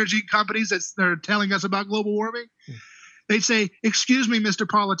green energy companies that are telling us about global warming, they'd say, excuse me, Mr.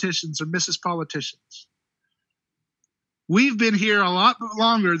 Politicians or Mrs. Politicians. We've been here a lot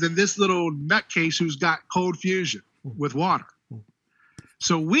longer than this little nutcase who's got cold fusion with water.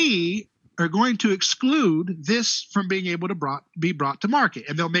 So we are going to exclude this from being able to be brought to market.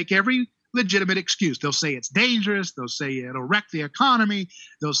 And they'll make every legitimate excuse. They'll say it's dangerous. They'll say it'll wreck the economy.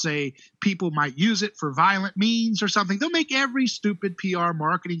 They'll say people might use it for violent means or something. They'll make every stupid PR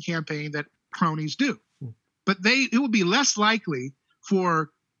marketing campaign that cronies do. But it will be less likely for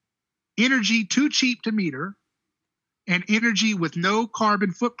energy too cheap to meter and energy with no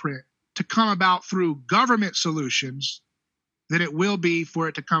carbon footprint to come about through government solutions than it will be for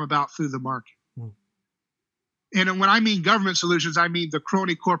it to come about through the market. And when I mean government solutions, I mean the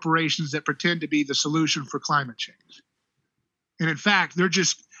crony corporations that pretend to be the solution for climate change. And in fact,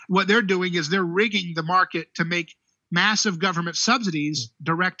 what they're doing is they're rigging the market to make massive government subsidies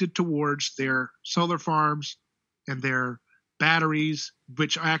directed towards their solar farms and their batteries,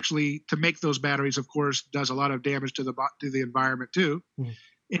 which actually, to make those batteries, of course, does a lot of damage to the environment too,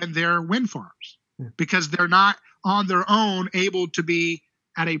 and their wind farms, because they're not on their own able to be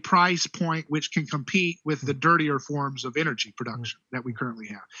at a price point which can compete with the dirtier forms of energy production that we currently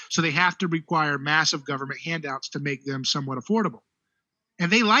have. So they have to require massive government handouts to make them somewhat affordable.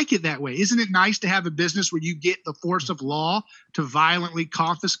 And they like it that way. Isn't it nice to have a business where you get the force of law to violently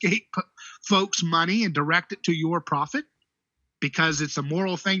confiscate folks' money and direct it to your profit because it's a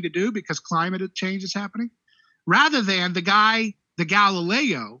moral thing to do because climate change is happening? Rather than the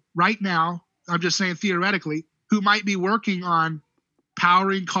Galileo right now, I'm just saying theoretically, who might be working on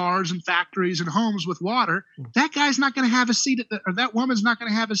powering cars and factories and homes with water, that guy's not going to have a seat or that woman's not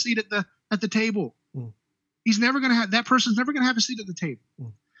going to have a seat at the table. He's never going to have, that person's never going to have a seat at the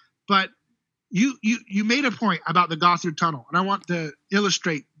table. But you made a point about the Gothard Tunnel, and I want to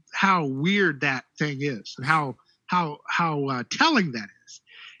illustrate how weird that thing is and how telling that is.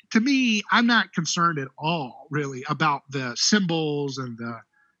 To me, I'm not concerned at all, really, about the symbols and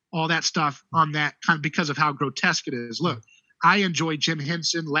all that stuff on that kind of because of how grotesque it is. Look, I enjoy Jim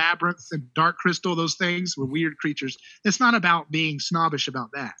Henson, Labyrinth, and Dark Crystal. Those things were weird creatures. It's not about being snobbish about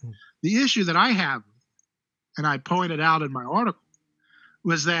that. The issue that I have, and I pointed out in my article,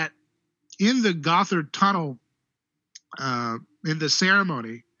 was that in the Gothard Tunnel, in the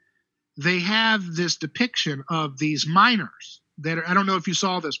ceremony, they have this depiction of these miners that are, I don't know if you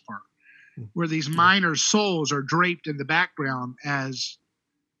saw this part, where these miners' souls are draped in the background as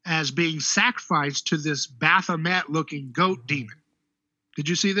being sacrificed to this Baphomet-looking goat demon. Did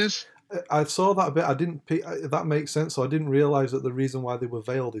you see this? I saw that a bit. I didn't. That makes sense. So I didn't realize that the reason why they were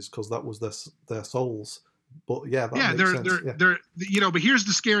veiled is because that was their souls. But yeah, that makes sense. They're but here's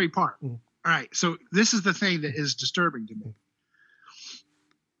the scary part. All right, so this is the thing that is disturbing to me.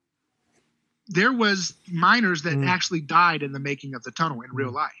 There was miners that actually died in the making of the tunnel in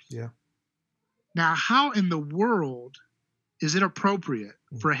real life. Yeah. Now, how in the world is it appropriate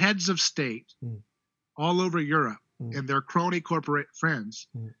for heads of state all over Europe and their crony corporate friends?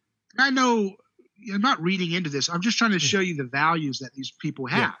 And I know I'm not reading into this. I'm just trying to show you the values that these people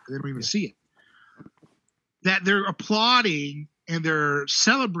have. Yeah. They don't even see it. That they're applauding and they're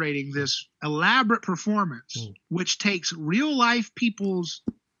celebrating this elaborate performance, which takes real life people's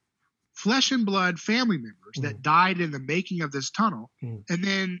flesh and blood family members that died in the making of this tunnel and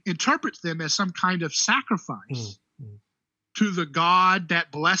then interprets them as some kind of sacrifice to the God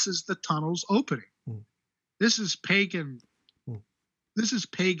that blesses the tunnel's opening. This is pagan. This is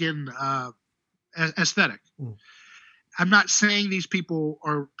pagan aesthetic. I'm not saying these people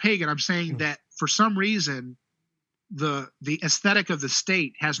are pagan. I'm saying that for some reason, the aesthetic of the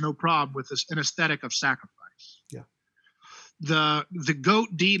state has no problem with an aesthetic of sacrifice. Yeah. The goat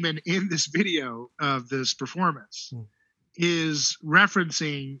demon in this video of this performance is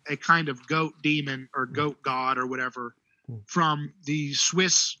referencing a kind of goat demon or goat god or whatever from the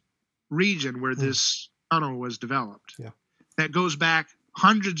Swiss region where this tunnel was developed. Yeah. That goes back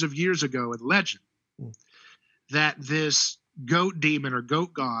hundreds of years ago in legend that this goat demon or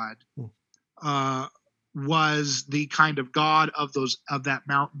goat god was the kind of god of that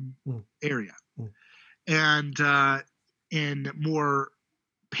mountain area. And in more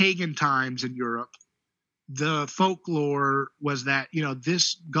pagan times in Europe, the folklore was that,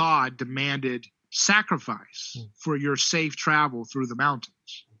 this god demanded sacrifice for your safe travel through the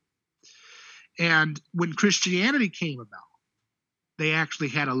mountains. And when Christianity came about, they actually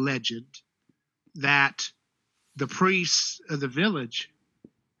had a legend that the priests of the village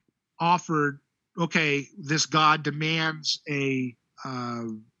offered, okay, this god demands a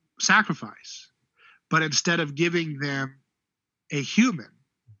sacrifice, but instead of giving them a human,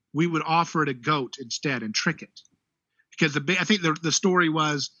 we would offer it a goat instead and trick it. Because I think the story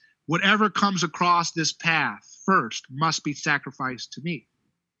was, whatever comes across this path first must be sacrificed to me.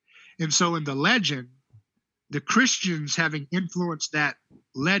 And so in the legend, the Christians, having influenced that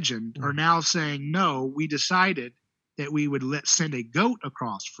legend, are now saying, no, we decided that we would send a goat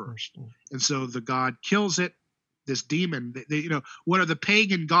across first. And so the god kills it. This demon, one of the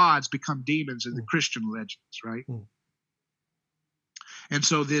pagan gods become demons in the Christian legends, right? And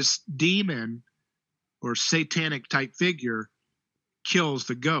so this demon or satanic type figure kills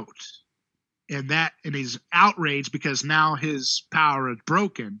the goat. And he's outraged because now his power is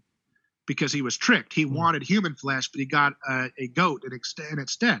broken because he was tricked. He wanted human flesh, but he got a goat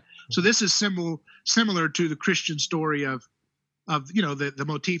instead. So this is similar to the Christian story of the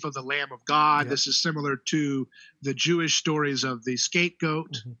motif of the Lamb of God. This is similar to the Jewish stories of the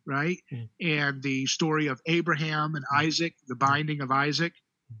scapegoat, right? And the story of Abraham and Isaac, the binding of Isaac,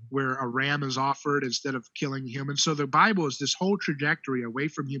 where a ram is offered instead of killing humans. So the Bible is this whole trajectory away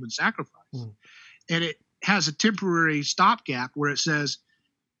from human sacrifice. And it has a temporary stopgap where it says,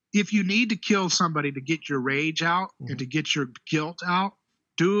 if you need to kill somebody to get your rage out and to get your guilt out,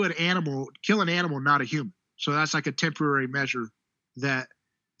 kill an animal, not a human. So that's like a temporary measure that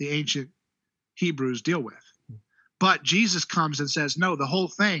the ancient Hebrews deal with. But Jesus comes and says, no, the whole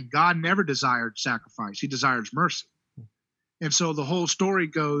thing, God never desired sacrifice. He desires mercy. And so the whole story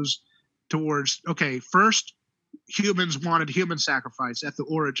goes towards, okay, first, humans wanted human sacrifice at the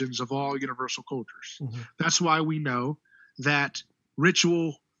origins of all universal cultures. That's why we know that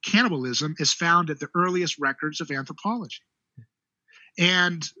ritual cannibalism is found at the earliest records of anthropology.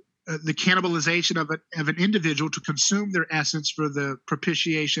 And the cannibalization of an individual to consume their essence for the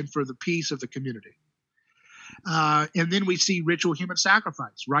propitiation for the peace of the community. And then we see ritual human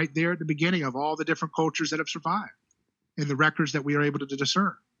sacrifice right there at the beginning of all the different cultures that have survived in the records that we are able to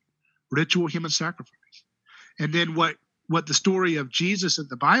discern. Ritual human sacrifice. And then what the story of Jesus in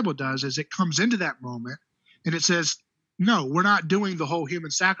the Bible does is it comes into that moment and it says, No, we're not doing the whole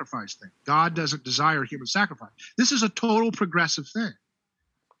human sacrifice thing. God doesn't desire human sacrifice. This is a total progressive thing.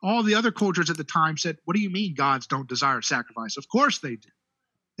 All the other cultures at the time said, what do you mean gods don't desire sacrifice? Of course they do.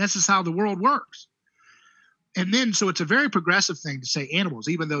 This is how the world works. And then, so it's a very progressive thing to say animals,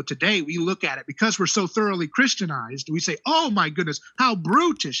 even though today we look at it, because we're so thoroughly Christianized, we say, oh my goodness, how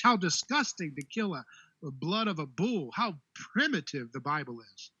brutish, how disgusting to kill the blood of a bull, how primitive the Bible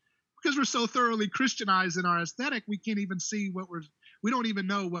is. Because we're so thoroughly Christianized in our aesthetic, we can't even see we don't even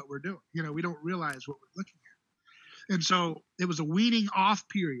know what we're doing. We don't realize what we're looking at. And so it was a weaning off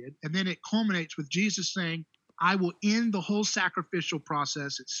period. And then it culminates with Jesus saying, I will end the whole sacrificial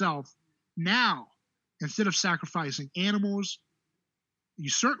process itself now. Instead of sacrificing animals, you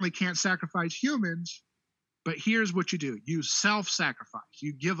certainly can't sacrifice humans, but here's what you do. You self-sacrifice.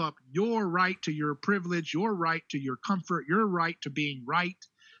 You give up your right to your privilege, your right to your comfort, your right to being right,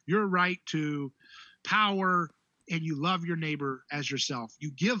 your right to power, and you love your neighbor as yourself.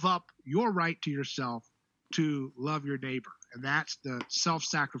 You give up your right to yourself to love your neighbor. And that's the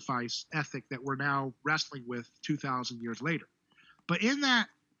self-sacrifice ethic that we're now wrestling with 2,000 years later. But in that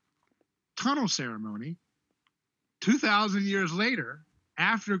tunnel ceremony, 2,000 years later,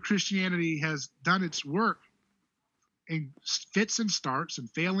 after Christianity has done its work in fits and starts and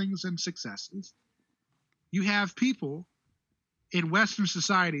failings and successes, you have people in Western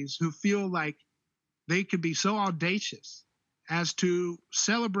societies who feel like they could be so audacious as to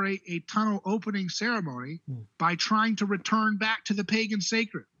celebrate a tunnel opening ceremony by trying to return back to the pagan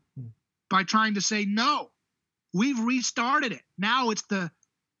sacred, by trying to say, no, we've restarted it. Now it's the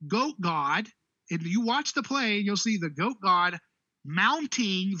goat god, and you watch the play and you'll see the goat god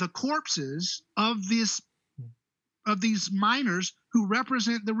mounting the corpses of these miners who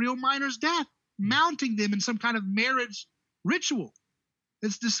represent the real miner's death, mounting them in some kind of marriage ritual.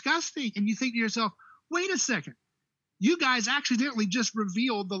 It's disgusting. And you think to yourself, wait a second, you guys accidentally just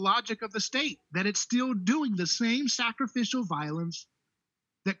revealed the logic of the state, that it's still doing the same sacrificial violence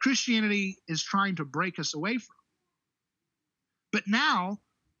that Christianity is trying to break us away from. But now,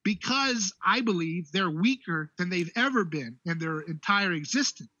 because I believe they're weaker than they've ever been in their entire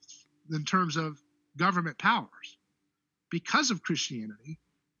existence in terms of government powers, because of Christianity,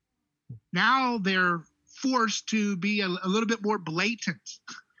 now they're forced to be a little bit more blatant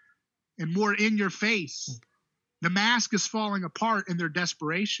and more in your face. The mask is falling apart in their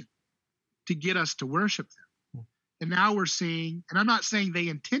desperation to get us to worship them. And now we're seeing, and I'm not saying they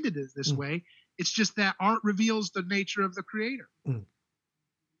intended it this way, it's just that art reveals the nature of the creator.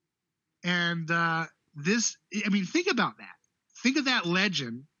 And think about that. Think of that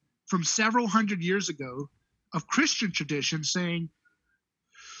legend from several hundred years ago of Christian tradition saying,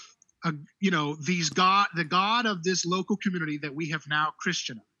 the God of this local community that we have now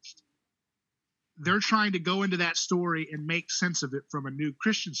Christianized. They're trying to go into that story and make sense of it from a new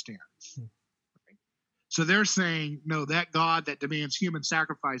Christian stance. Right? So they're saying, no, that God that demands human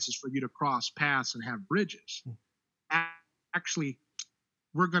sacrifices for you to cross paths and have bridges. Actually,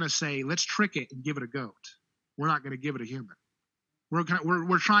 we're going to say, let's trick it and give it a goat. We're not going to give it a human.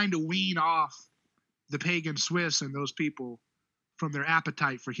 We're trying to wean off the pagan Swiss and those people from their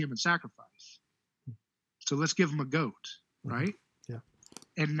appetite for human sacrifice. So let's give them a goat, right? Yeah.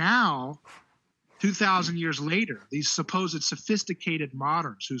 And now, 2,000 years later, these supposed sophisticated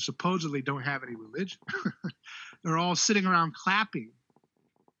moderns who supposedly don't have any religion, they're all sitting around clapping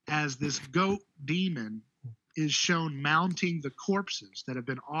as this goat demon is shown mounting the corpses that have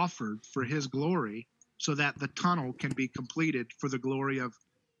been offered for his glory so that the tunnel can be completed for the glory of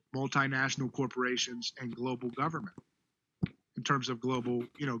multinational corporations and global government in terms of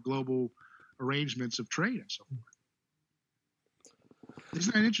global arrangements of trade and so forth.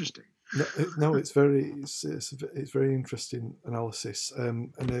 Isn't that interesting? No, it's very interesting analysis.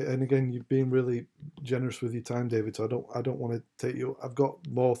 And again, you've been really generous with your time, David. So I don't want to take you. I've got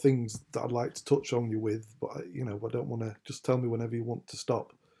more things that I'd like to touch on you with, but I don't want to. Just tell me whenever you want to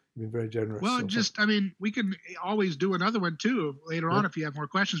stop. You've been very generous. Well, we can always do another one too later on if you have more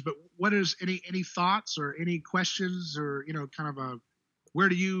questions. But what is any thoughts or any questions or where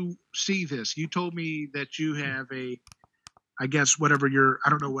do you see this? You told me that you have I guess whatever I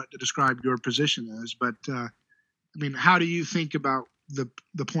don't know what to describe your position as, but how do you think about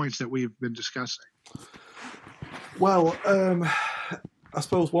the points that we've been discussing? Well, I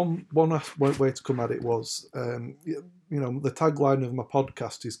suppose one way to come at it was, the tagline of my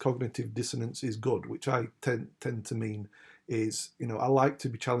podcast is "Cognitive dissonance is good," which I tend to mean is, I like to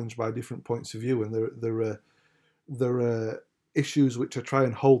be challenged by different points of view, and there are issues which I try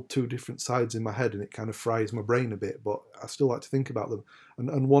and hold two different sides in my head, and it kind of fries my brain a bit, but I still like to think about them.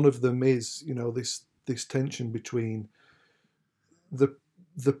 And one of them is, this tension between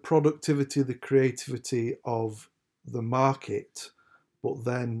the productivity, the creativity of the market, but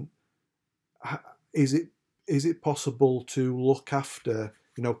then is it possible to look after,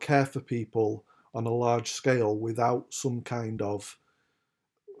 care for people on a large scale without some kind of,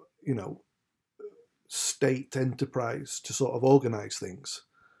 state enterprise to sort of organize things?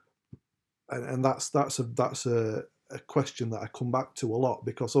 And that's a question that I come back to a lot,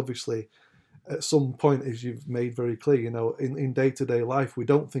 because obviously at some point, as you've made very clear, in day-to-day life, we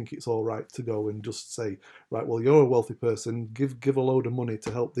don't think it's all right to go and just say, right, well, you're a wealthy person, give a load of money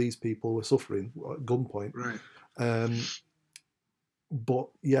to help these people who are suffering at gunpoint. Right. But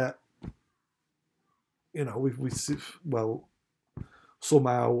yet, we see, well,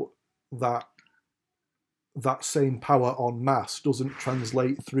 somehow that same power en masse doesn't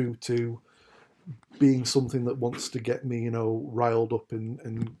translate through to being something that wants to get me, riled up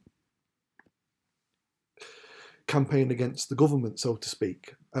and campaign against the government, so to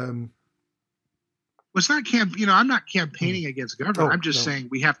speak. Well, it's not I'm not campaigning against government. I'm just saying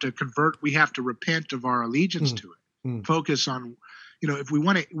we have to repent of our allegiance to it. Focus on, if we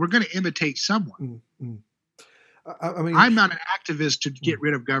want to, we're going to imitate someone. I mean, I'm not an activist to get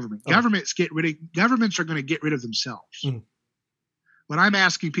rid of government. Governments are going to get rid of themselves. What I'm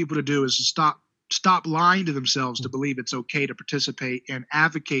asking people to do is to stop lying to themselves to believe it's okay to participate and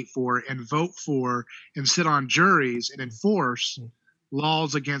advocate for and vote for and sit on juries and enforce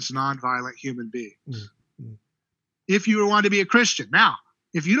laws against nonviolent human beings. If you want to be a Christian. Now,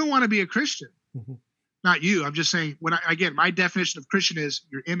 if you don't want to be a Christian, not you, I'm just saying, my definition of Christian is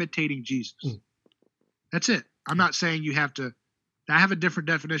you're imitating Jesus. That's it. I'm not saying you have to. I have a different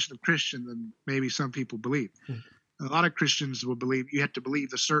definition of Christian than maybe some people believe. A lot of Christians will believe you have to believe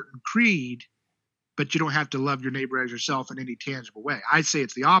a certain creed, but you don't have to love your neighbor as yourself in any tangible way. I say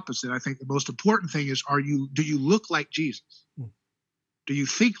it's the opposite. I think the most important thing is, do you look like Jesus? Do you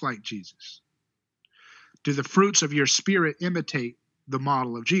think like Jesus? Do the fruits of your spirit imitate the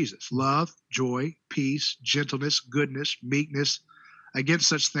model of Jesus? Love, joy, peace, gentleness, goodness, meekness. Against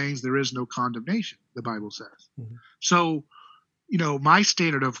such things there is no condemnation, the Bible says. So, my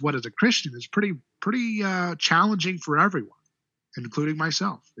standard of what is a Christian is pretty challenging for everyone, including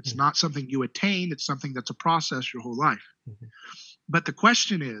myself. It's not something you attain. It's something that's a process your whole life. But the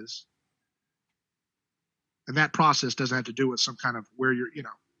question is, and that process doesn't have to do with some kind of where you're,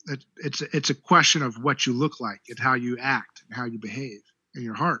 it's a question of what you look like and how you act and how you behave in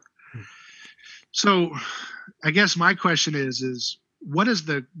your heart. So I guess my question is what is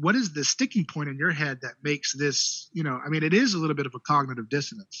the sticking point in your head that makes this, it is a little bit of a cognitive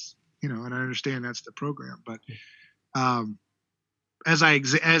dissonance, and I understand that's the program, but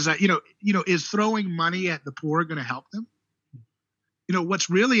is throwing money at the poor going to help them?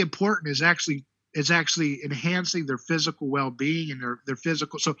 What's really important is actually enhancing their physical well-being and their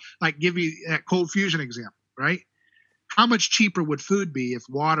physical. So like give you that cold fusion example, right? How much cheaper would food be if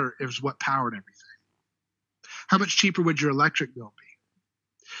water is what powered everything? How much cheaper would your electric bill be?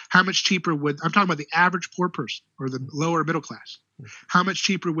 How much cheaper I'm talking about the average poor person or the lower middle class. How much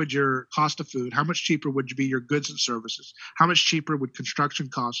cheaper would your cost of food? How much cheaper would be your goods and services? How much cheaper would construction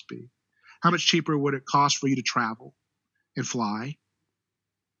costs be? How much cheaper would it cost for you to travel and fly?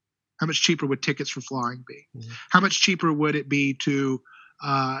 How much cheaper would tickets for flying be? How much cheaper would it be to,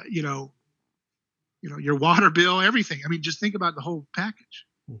 your water bill, everything? I mean, just think about the whole package.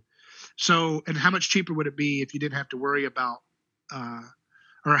 So, and how much cheaper would it be if you didn't have to worry about,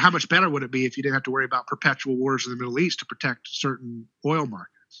 or how much better would it be if you didn't have to worry about perpetual wars in the Middle East to protect certain oil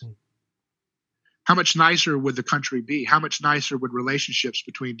markets? How much nicer would the country be? How much nicer would relationships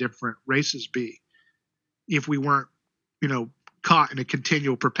between different races be if we weren't, caught in a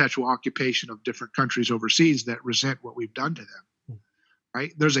continual perpetual occupation of different countries overseas that resent what we've done to them,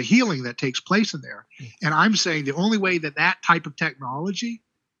 right? There's a healing that takes place in there. And I'm saying the only way that type of technology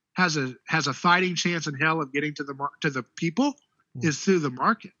has a fighting chance in hell of getting to the people is through the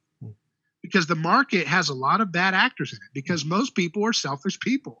market, because the market has a lot of bad actors in it, because most people are selfish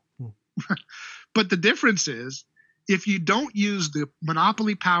people. But the difference is, if you don't use the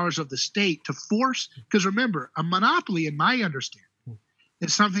monopoly powers of the state to force, because remember, a monopoly, in my understanding,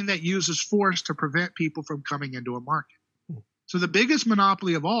 is something that uses force to prevent people from coming into a market. So the biggest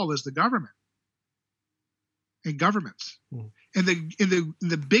monopoly of all is the government and governments. And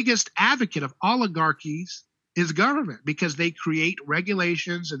the biggest advocate of oligarchies is government, because they create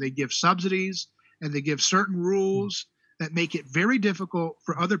regulations and they give subsidies and they give certain rules that make it very difficult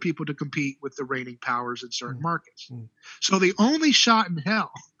for other people to compete with the reigning powers in certain markets. So the only shot in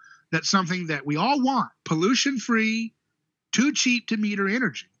hell that something that we all want, pollution-free, too cheap to meter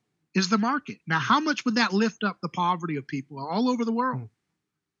energy, is the market. Now, how much would that lift up the poverty of people all over the world?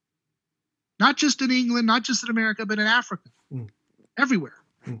 Not just in England, not just in America, but in Africa, everywhere.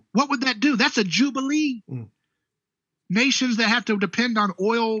 What would that do? That's a jubilee. Nations that have to depend on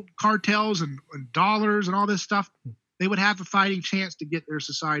oil cartels and dollars and all this stuff, they would have a fighting chance to get their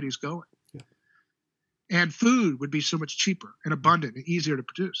societies going. And food would be so much cheaper and abundant and easier to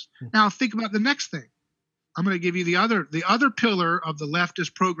produce. Now, think about the next thing. I'm going to give you the other pillar of the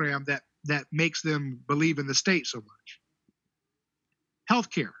leftist program that makes them believe in the state so much.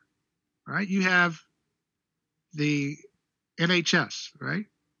 Healthcare, right? You have the NHS, right?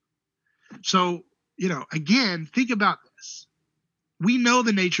 So, again, think about this. We know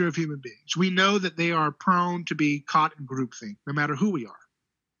the nature of human beings. We know that they are prone to be caught in groupthink, no matter who we are.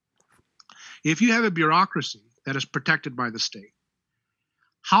 If you have a bureaucracy that is protected by the state,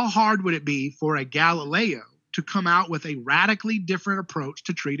 how hard would it be for a Galileo to come out with a radically different approach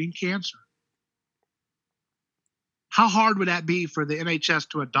to treating cancer? How hard would that be for the NHS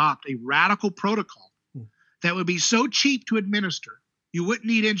to adopt a radical protocol that would be so cheap to administer? You wouldn't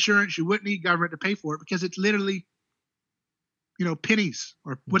need insurance. You wouldn't need government to pay for it because it's literally, pennies.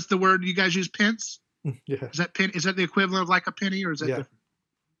 Or what's the word you guys use? Pence? Yeah. Is that the equivalent of like a penny, or is that different?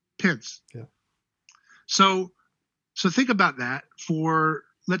 Pence. Yeah. So think about that for,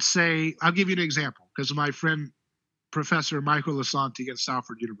 let's say, I'll give you an example because of my friend, Professor Michael Lasanti at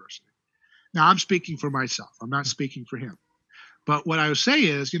Salford University. Now, I'm speaking for myself. I'm not speaking for him. But what I would say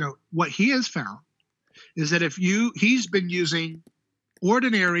is, what he has found is that he's been using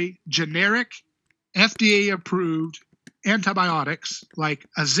ordinary, generic, FDA-approved antibiotics like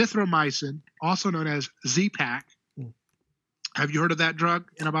azithromycin, also known as Z-Pak. Have you heard of that drug,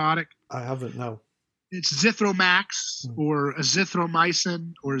 antibiotic? I haven't, no. It's Zithromax or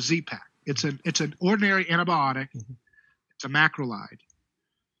azithromycin or Z-Pak. It's an ordinary antibiotic. It's a macrolide,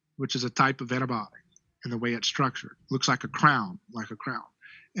 which is a type of antibiotic in the way it's structured. Looks like a crown.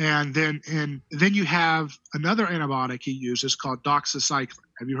 And then you have another antibiotic he uses called doxycycline.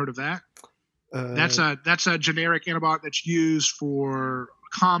 Have you heard of that? That's a generic antibiotic that's used for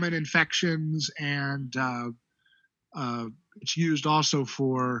common infections, and it's used also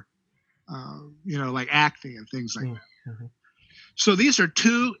for like acne and things like that. So these are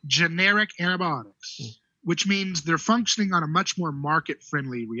two generic antibiotics, which means they're functioning on a much more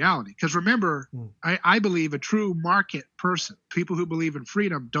market-friendly reality. Because remember, I believe a true market person, people who believe in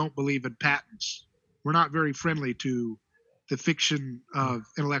freedom, don't believe in patents. We're not very friendly to the fiction of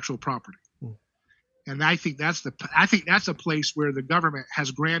intellectual property. And I think that's a place where the government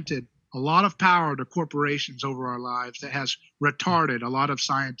has granted a lot of power to corporations over our lives that has retarded a lot of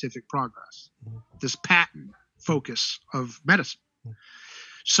scientific progress. This patent focus of medicine.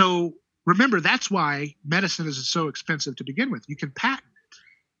 So remember, that's why medicine is so expensive to begin with. You can patent it.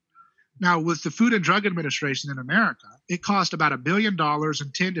 Now, with the Food and Drug Administration in America, it cost about $1 billion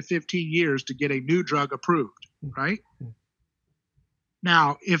in 10 to 15 years to get a new drug approved, right?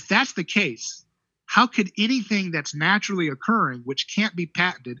 Now, if that's the case, how could anything that's naturally occurring, which can't be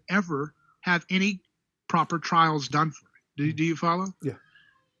patented, ever have any proper trials done for it? Do you follow? Yeah.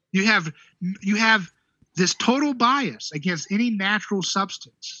 You have this total bias against any natural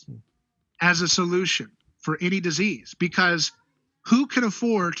substance as a solution for any disease, because who can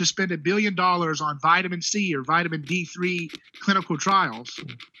afford to spend $1 billion on vitamin C or vitamin D3 clinical trials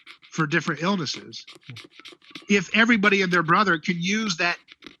for different illnesses if everybody and their brother can use that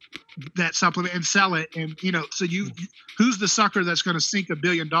supplement and sell it? And so who's the sucker that's going to sink $1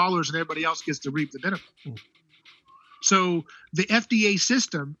 billion and everybody else gets to reap the benefit? So the FDA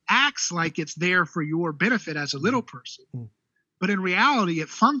system acts like it's there for your benefit as a little person, but in reality, it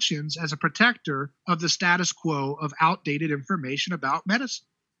functions as a protector of the status quo of outdated information about medicine.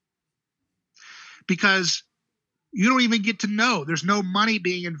 Because you don't even get to know. There's no money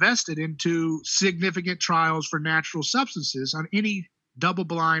being invested into significant trials for natural substances on any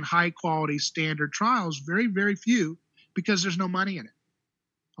double-blind, high-quality standard trials. Very, very few, because there's no money in it.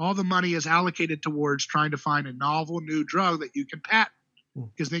 All the money is allocated towards trying to find a novel new drug that you can patent,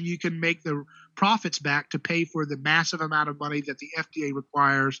 because then you can make the profits back to pay for the massive amount of money that the FDA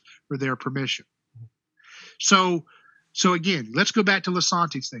requires for their permission. So again, let's go back to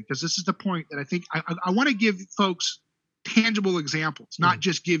Lasanti's thing, because this is the point that I think I want to give folks tangible examples, not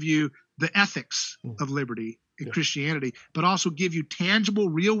just give you the ethics of liberty in Christianity, but also give you tangible,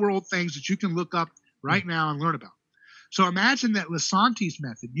 real-world things that you can look up right now and learn about. So imagine that Lasanti's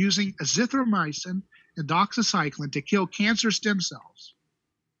method, using azithromycin and doxycycline to kill cancer stem cells.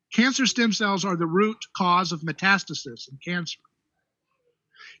 Cancer stem cells are the root cause of metastasis in cancer.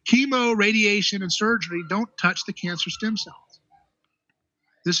 Chemo, radiation, and surgery don't touch the cancer stem cells.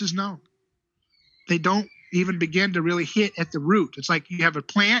 This is known. They don't even begin to really hit at the root. It's like you have a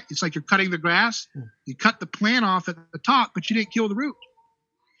plant. It's like you're cutting the grass. You cut the plant off at the top, but you didn't kill the root.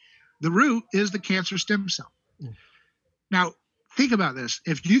 The root is the cancer stem cell. Now, think about this.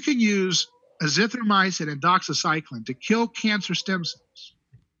 If you can use azithromycin and doxycycline to kill cancer stem cells,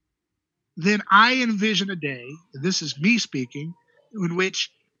 then I envision a day, and this is me speaking, in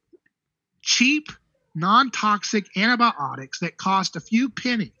which cheap, non-toxic antibiotics that cost a few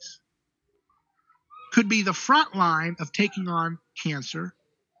pennies could be the front line of taking on cancer,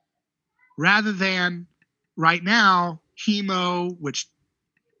 rather than right now chemo, which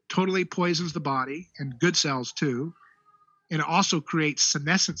totally poisons the body and good cells too. And it also creates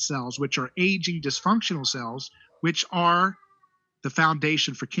senescent cells, which are aging dysfunctional cells, which are the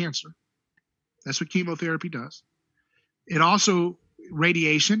foundation for cancer. That's what chemotherapy does. It also,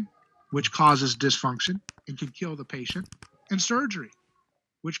 radiation, which causes dysfunction and can kill the patient, and surgery,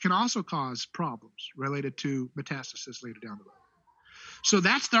 which can also cause problems related to metastasis later down the road. So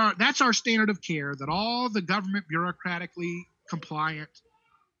that's our standard of care that all the government bureaucratically compliant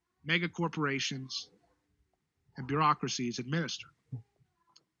mega corporations and bureaucracies administer.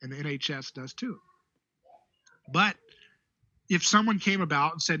 And the NHS does too. But if someone came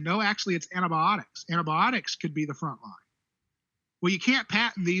about and said, no, actually it's antibiotics. Antibiotics could be the front line. Well, you can't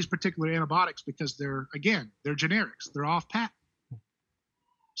patent these particular antibiotics because they're generics. They're off patent.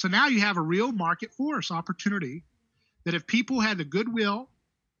 So now you have a real market force opportunity that if people had the goodwill,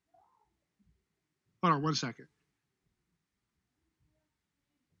 hold on one second.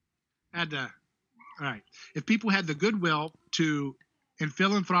 All right. If people had the goodwill to, and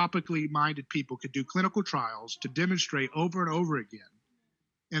philanthropically minded people could do clinical trials to demonstrate over and over again,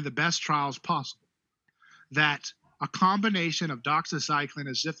 in the best trials possible, that a combination of doxycycline,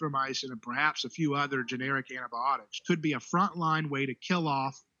 azithromycin, and perhaps a few other generic antibiotics could be a frontline way to kill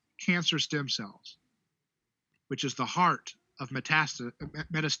off cancer stem cells, which is the heart of metastatic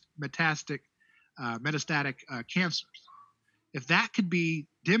cancers. If that could be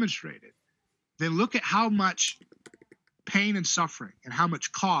demonstrated, then look at how much pain and suffering and how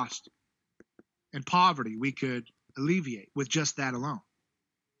much cost and poverty we could alleviate with just that alone.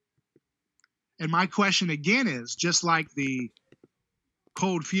 And my question again is, just like the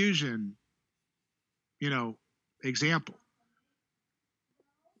cold fusion, example,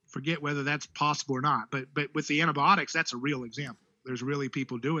 forget whether that's possible or not, but with the antibiotics, that's a real example. There's really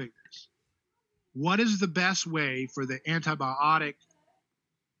people doing this. What is the best way for the antibiotic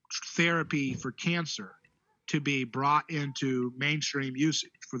therapy for cancer to be brought into mainstream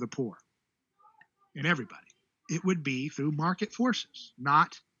usage for the poor and everybody? It would be through market forces,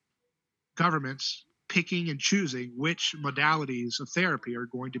 not governments picking and choosing which modalities of therapy are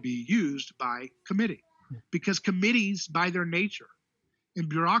going to be used by committee. Because committees by their nature and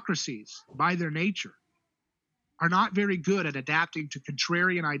bureaucracies by their nature are not very good at adapting to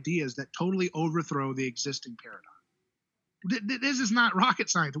contrarian ideas that totally overthrow the existing paradigm. This is not rocket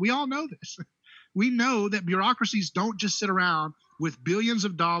science. We all know this. We know that bureaucracies don't just sit around with billions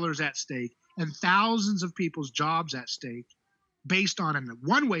of dollars at stake and thousands of people's jobs at stake based on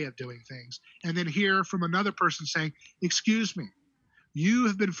one way of doing things, and then hear from another person saying, excuse me, you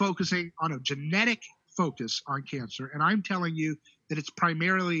have been focusing on a genetic focus on cancer, and I'm telling you that it's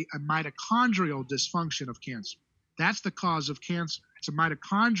primarily a mitochondrial dysfunction of cancer. That's the cause of cancer. It's a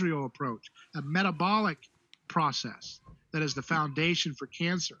mitochondrial approach, a metabolic process that is the foundation for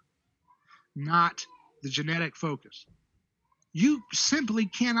cancer, not the genetic focus. You simply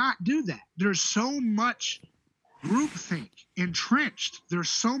cannot do that. There's so much groupthink entrenched. There's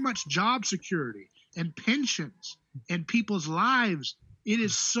so much job security and pensions and people's lives. It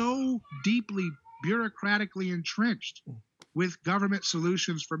is so deeply bureaucratically entrenched with government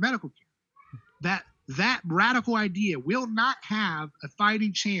solutions for medical care that radical idea will not have a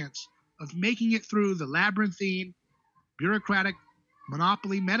fighting chance of making it through the labyrinthine bureaucratic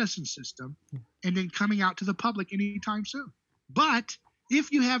monopoly medicine system and then coming out to the public anytime soon. But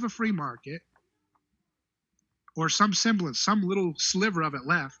if you have a free market or some semblance, some little sliver of it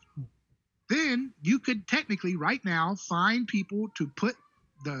left, then you could technically right now find people to put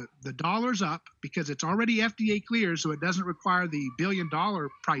the dollars up, because it's already FDA cleared, so it doesn't require the $1 billion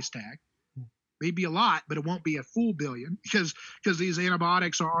price tag. Maybe a lot, but it won't be a full billion because these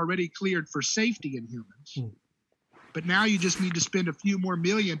antibiotics are already cleared for safety in humans. But now you just need to spend a few more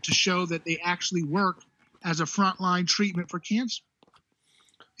million to show that they actually work as a frontline treatment for cancer.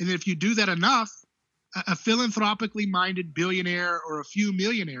 And if you do that enough, a philanthropically minded billionaire or a few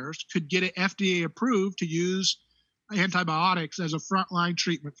millionaires could get it FDA approved to use antibiotics as a frontline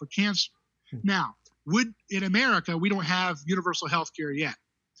treatment for cancer. Now, in America, we don't have universal health care yet.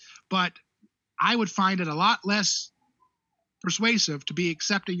 But I would find it a lot less persuasive to be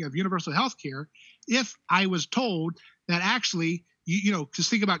accepting of universal health care if I was told that actually, just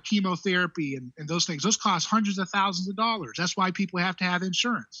think about chemotherapy and those things. Those cost hundreds of thousands of dollars. That's why people have to have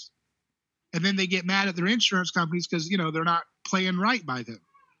insurance. And then they get mad at their insurance companies because, they're not playing right by them.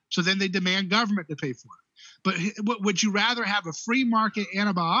 So then they demand government to pay for it. But would you rather have a free market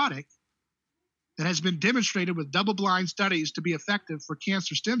antibiotic that has been demonstrated with double-blind studies to be effective for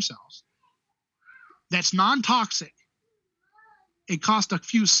cancer stem cells, that's non-toxic, it costs a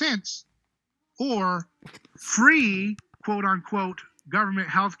few cents, or free, quote-unquote, government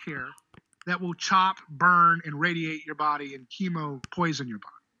health care that will chop, burn, and radiate your body and chemo poison your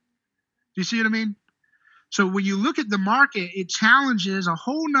body? Do you see what I mean? So when you look at the market, it challenges a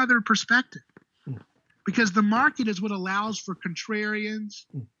whole nother perspective, because the market is what allows for contrarians,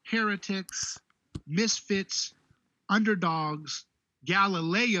 heretics, misfits, underdogs,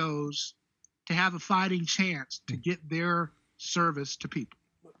 Galileos to have a fighting chance to get their service to people.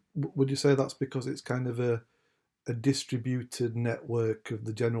 Would you say that's because it's kind of a distributed network of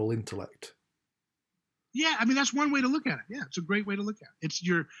the general intellect? Yeah, I mean, that's one way to look at it. Yeah, it's a great way to look at it. It's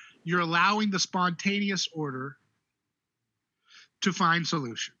you're allowing the spontaneous order to find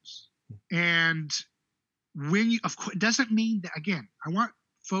solutions. And of course, it doesn't mean that, again, I want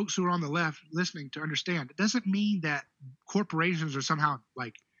folks who are on the left listening to understand, it doesn't mean that corporations are somehow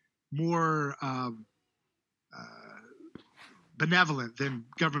like more benevolent than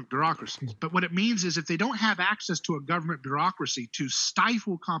government bureaucracies. But what it means is if they don't have access to a government bureaucracy to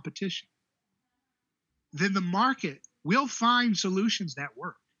stifle competition, then the market will find solutions that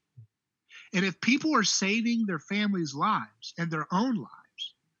work. And if people are saving their families' lives and their own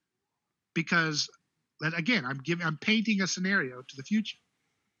lives, because, again, I'm painting a scenario to the future,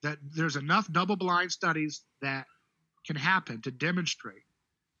 that there's enough double-blind studies that can happen to demonstrate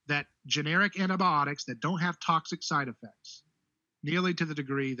that generic antibiotics that don't have toxic side effects, nearly to the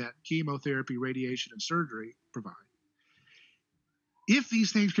degree that chemotherapy, radiation, and surgery provide, if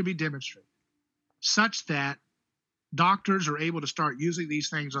these things can be demonstrated such that doctors are able to start using these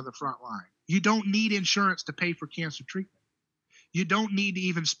things on the front line, you don't need insurance to pay for cancer treatment. You don't need to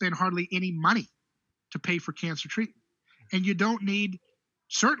even spend hardly any money to pay for cancer treatment. And you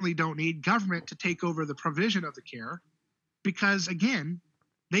certainly don't need government to take over the provision of the care, because, again,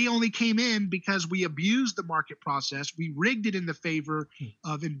 they only came in because we abused the market process. We rigged it in the favor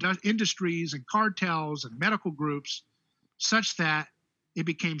of industries and cartels and medical groups, such that it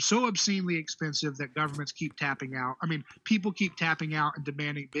became so obscenely expensive that governments keep tapping out. I mean, people keep tapping out and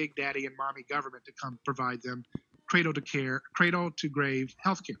demanding big daddy and mommy government to come provide them cradle to grave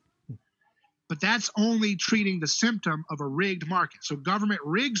healthcare. But that's only treating the symptom of a rigged market. So government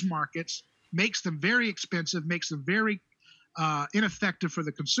rigs markets, makes them very expensive, makes them very ineffective for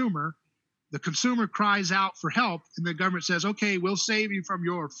the consumer. The consumer cries out for help, and the government says, okay, we'll save you from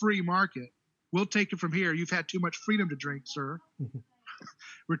your free market. We'll take it from here. You've had too much freedom to drink, sir.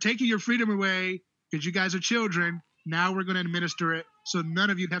 We're taking your freedom away because you guys are children. Now we're going to administer it so none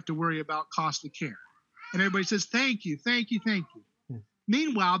of you have to worry about costly care. And everybody says, thank you, thank you, thank you.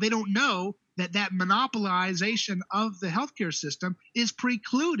 Meanwhile, they don't know that monopolization of the healthcare system is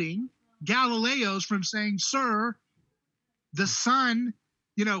precluding Galileos from saying, sir, the sun,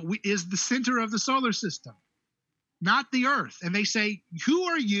 is the center of the solar system, not the earth. And they say, who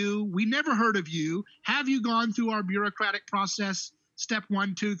are you? We never heard of you. Have you gone through our bureaucratic process? Step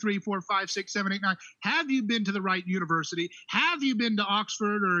 1, 2, 3, 4, 5, 6, 7, 8, 9. Have you been to the right university? Have you been to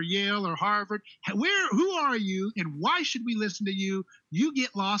Oxford or Yale or Harvard? Who are you, and why should we listen to you? You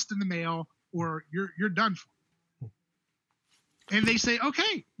get lost in the mail, or you're done for. And they say,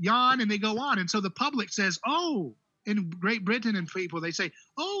 okay, yawn, and they go on. And so the public says, oh, in Great Britain and people, they say,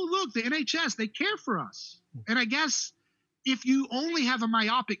 oh, look, the NHS, they care for us. And I guess if you only have a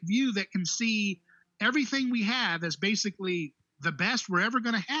myopic view that can see everything we have as basically the best we're ever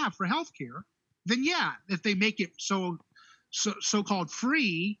going to have for healthcare, then yeah, if they make it so-called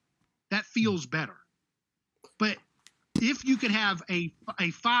free, that feels better. But if you could have a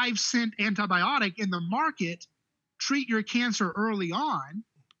 5-cent antibiotic in the market, treat your cancer early on,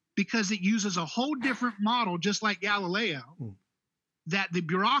 because it uses a whole different model, just like Galileo, that the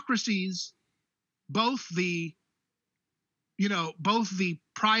bureaucracies, both the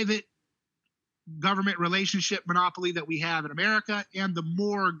private government relationship monopoly that we have in America and the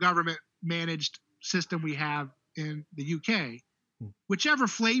more government managed system we have in the UK, whichever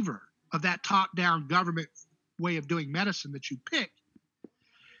flavor of that top-down government way of doing medicine that you pick,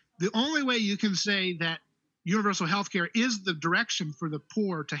 the only way you can say that universal health care is the direction for the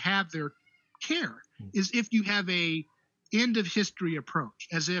poor to have their care is if you have a end of history approach,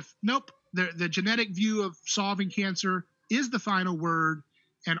 as if, nope, the genetic view of solving cancer is the final word,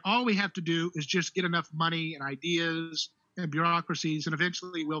 and all we have to do is just get enough money and ideas and bureaucracies, and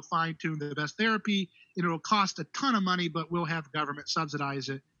eventually we'll fine-tune the best therapy. It'll cost a ton of money, but we'll have government subsidize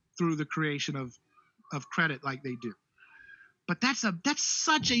it through the creation of credit like they do. But that's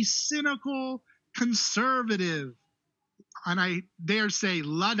such a cynical, conservative, and I dare say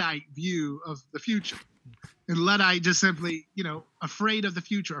Luddite view of the future. And Luddite just simply, afraid of the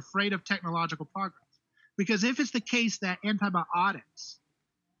future, afraid of technological progress. Because if it's the case that antibiotics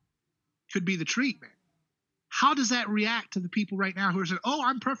could be the treatment, how does that react to the people right now who are saying, oh,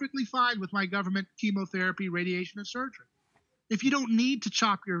 I'm perfectly fine with my government chemotherapy, radiation, and surgery? If you don't need to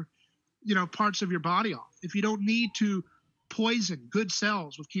chop your, parts of your body off, if you don't need to poison good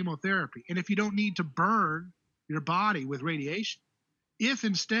cells with chemotherapy, and if you don't need to burn your body with radiation, if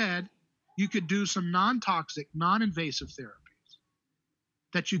instead you could do some non-toxic, non-invasive therapies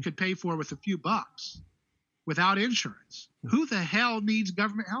that you could pay for with a few bucks without insurance, who the hell needs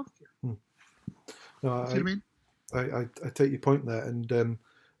government health care? No, See what I mean? I take your point there, and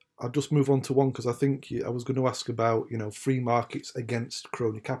I'll just move on to one, because I think I was going to ask about free markets against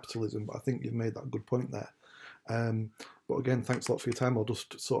crony capitalism, but I think you've made that good point there. But again, thanks a lot for your time. I'll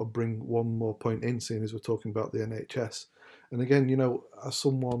just sort of bring one more point in, seeing as we're talking about the NHS. And again, as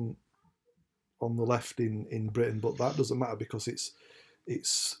someone on the left in Britain, but that doesn't matter because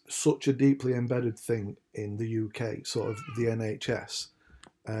it's such a deeply embedded thing in the UK, sort of the NHS.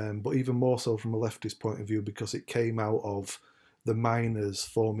 But even more so from a leftist point of view, because it came out of the miners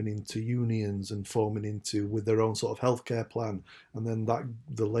forming into unions and forming into with their own sort of healthcare plan, and then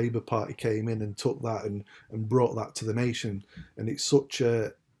the Labour Party came in and took that and brought that to the nation, and it's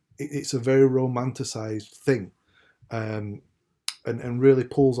a very romanticised thing, and really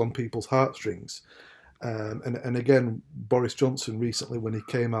pulls on people's heartstrings, and again, Boris Johnson recently, when he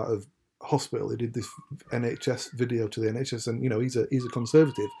came out of hospital, he did this NHS video to the NHS, and he's a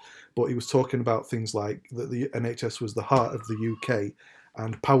conservative, but he was talking about things like that the NHS was the heart of the UK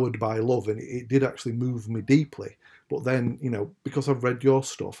and powered by love, and it did actually move me deeply. But then, because I've read your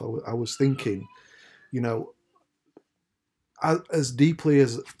stuff, I was thinking, as deeply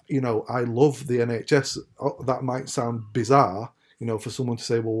as I love the NHS, that might sound bizarre, for someone to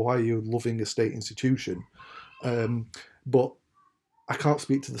say, well, why are you loving a state institution? But I can't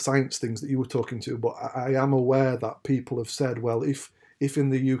speak to the science things that you were talking to, but I am aware that people have said, well, if in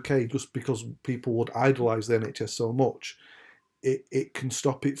the UK, just because people would idolise the NHS so much, it can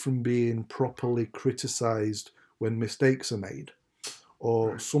stop it from being properly criticised when mistakes are made.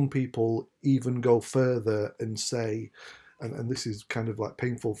 Or some people even go further and say, and this is kind of like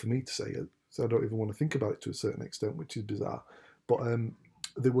painful for me to say, so I don't even want to think about it to a certain extent, which is bizarre, but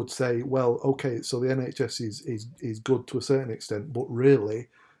they would say, well, okay, so the NHS is good to a certain extent, but really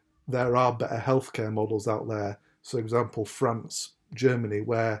there are better healthcare models out there. So, example, France, Germany,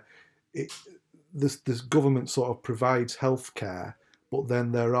 where this government sort of provides healthcare, but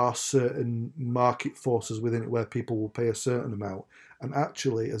then there are certain market forces within it where people will pay a certain amount. And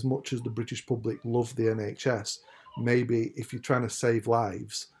actually, as much as the British public love the NHS, maybe if you're trying to save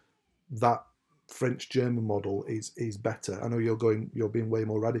lives, that French-German model is better. I know you're being way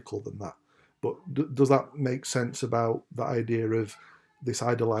more radical than that, but does that make sense about the idea of this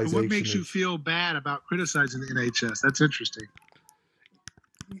idolization? What makes you feel bad about criticizing the NHS? That's interesting.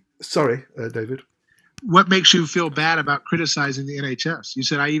 Sorry, David. What makes you feel bad about criticizing the NHS? You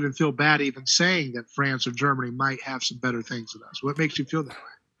said, I even feel bad even saying that France or Germany might have some better things than us. What makes you feel that way?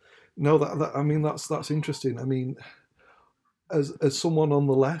 No, that's interesting. I mean, as someone on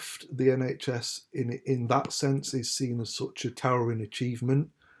the left, the NHS in that sense is seen as such a towering achievement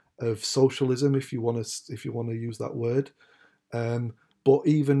of socialism, if you want to use that word. But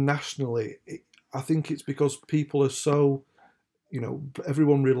even nationally, I think it's because people are so,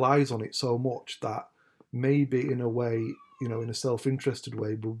 everyone relies on it so much that maybe in a way, in a self-interested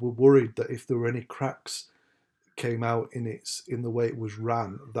way, we're worried that if there were any cracks came out in the way it was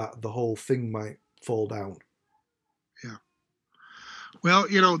ran, that the whole thing might fall down. Yeah.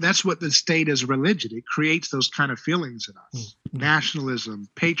 Well, that's what the state is, religion. It creates those kind of feelings in us. Nationalism,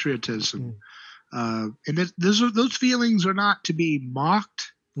 patriotism. And those feelings are not to be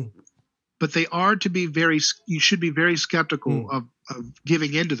mocked, but they are to be you should be very skeptical of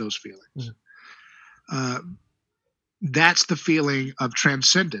giving into those feelings. That's the feeling of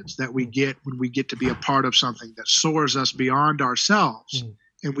transcendence that we get when we get to be a part of something that soars us beyond ourselves,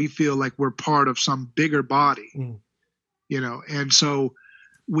 and we feel like we're part of some bigger body. And so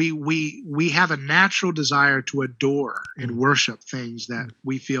we have a natural desire to adore and worship things that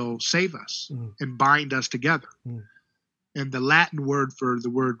we feel save us and bind us together. And the Latin word for the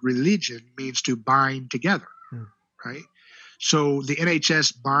word religion means to bind together, right? So the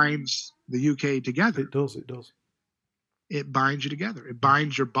NHS binds the UK together. It does. It does. It binds you together. It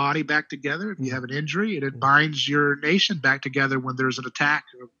binds your body back together if you have an injury, and it binds your nation back together when there's an attack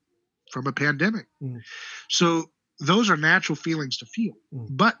from a pandemic. So those are natural feelings to feel.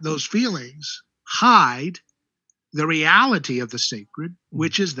 But those feelings hide the reality of the sacred,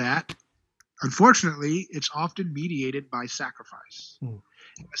 which is that, unfortunately, it's often mediated by sacrifice.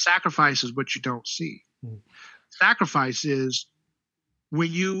 Sacrifice is what you don't see. Sacrifice is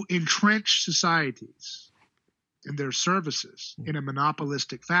when you entrench societies in their services in a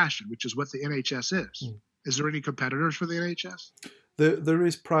monopolistic fashion, which is what the NHS is. Is there any competitors for the NHS? There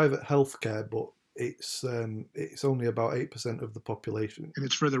is private healthcare, but it's only about 8% of the population. And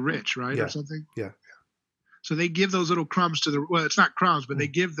it's for the rich, right? Yeah. Or something? Yeah. So they give those little crumbs to well, it's not crumbs, but they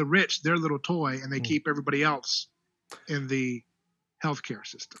give the rich their little toy, and they keep everybody else in the healthcare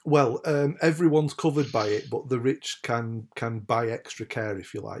system. Well, everyone's covered by it, but the rich can buy extra care,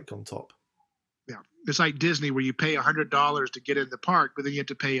 if you like, on top. Yeah. It's like Disney, where you pay $100 to get in the park, but then you have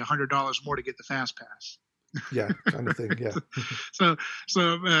to pay $100 more to get the fast pass. Yeah, kind of thing. Yeah. But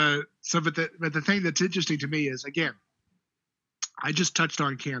the thing that's interesting to me is, again, I just touched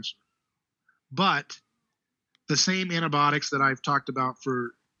on cancer, but the same antibiotics that I've talked about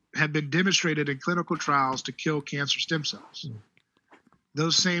have been demonstrated in clinical trials to kill cancer stem cells.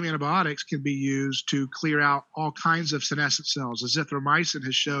 Those same antibiotics can be used to clear out all kinds of senescent cells. Azithromycin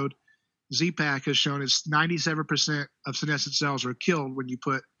has showed, Z-Pak has shown, it's 97% of senescent cells are killed when you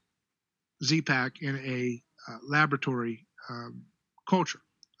put Z-Pak in a laboratory culture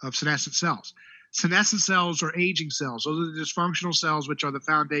of senescent cells. Senescent cells are aging cells. Those are the dysfunctional cells which are the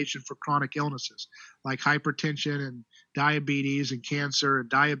foundation for chronic illnesses like hypertension and diabetes and cancer and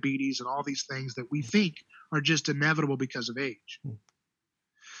diabetes and all these things that we think are just inevitable because of age.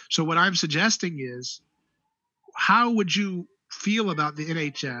 So what I'm suggesting is, how would you feel about the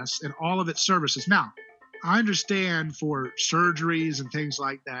NHS and all of its services? Now, I understand for surgeries and things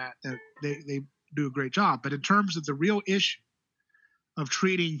like that they do a great job. But in terms of the real issue of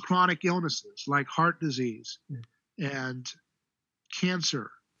treating chronic illnesses like heart disease and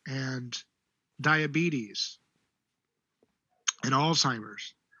cancer and diabetes and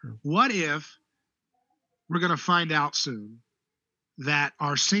Alzheimer's, what if we're going to find out soon that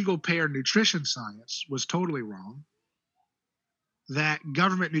our single-payer nutrition science was totally wrong, that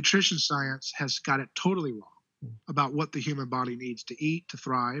government nutrition science has got it totally wrong about what the human body needs to eat to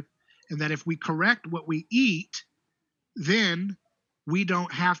thrive, and that if we correct what we eat, then we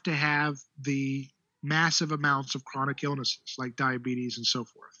don't have to have the massive amounts of chronic illnesses like diabetes and so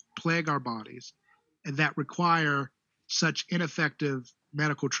forth plague our bodies, and that require such ineffective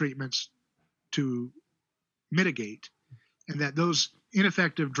medical treatments to mitigate, and that those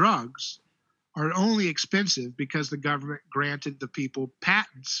ineffective drugs are only expensive because the government granted the people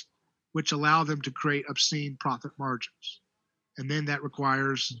patents which allow them to create obscene profit margins. And then that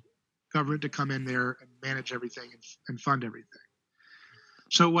requires government to come in there and manage everything and fund everything.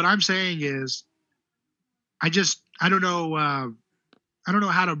 So what I'm saying is, I don't know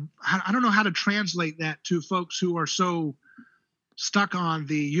how to translate that to folks who are so stuck on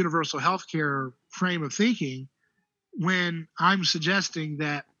the universal healthcare frame of thinking, when I'm suggesting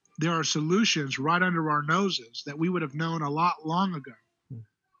that there are solutions right under our noses that we would have known a lot long ago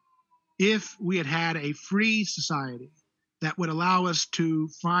if we had had a free society that would allow us to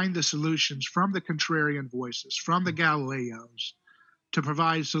find the solutions from the contrarian voices, from the Galileos, to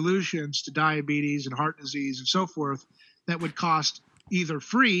provide solutions to diabetes and heart disease and so forth that would cost either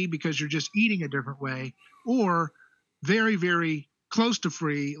free because you're just eating a different way, or very, very close to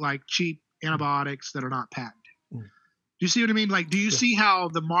free, like cheap antibiotics that are not patented. Do you see what I mean? Like, do you see how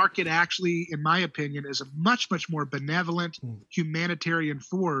the market actually, in my opinion, is a much, much more benevolent humanitarian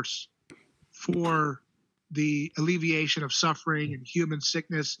force for the alleviation of suffering and human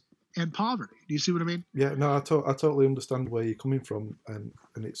sickness and poverty? Do you see what I mean? Yeah, no, I totally understand where you're coming from, and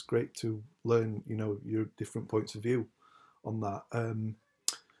it's great to learn, your different points of view on that.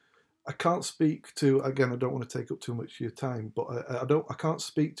 I can't speak to, again, I don't want to take up too much of your time, but I can't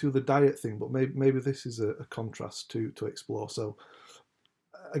speak to the diet thing, but maybe this is a contrast to explore. So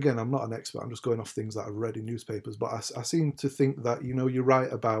again, I'm not an expert, I'm just going off things that I've read in newspapers, but I seem to think that, you're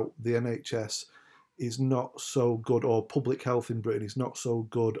right about the NHS is not so good, or public health in Britain is not so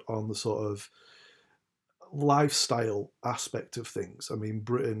good on the sort of lifestyle aspect of things. I mean,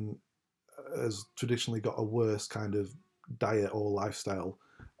 Britain has traditionally got a worse kind of diet or lifestyle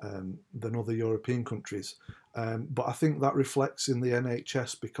than other European countries. But I think that reflects in the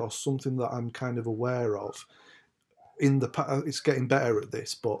NHS, because something that I'm kind of aware of it's getting better at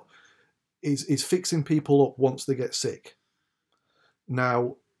this, but is fixing people up once they get sick.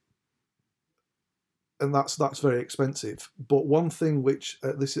 Now, and that's very expensive. But one thing which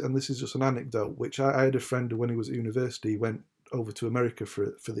this is just an anecdote, which I had a friend who, when he was at university, went over to America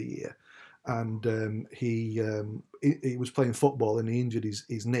for the year, and he was playing football and he injured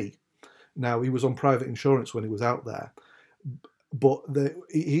his knee. Now, he was on private insurance when he was out there, but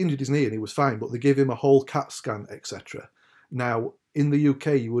he injured his knee and he was fine, but they gave him a whole CAT scan, etc. Now, in the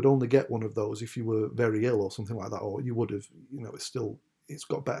UK, you would only get one of those if you were very ill or something like that, or you would have, it's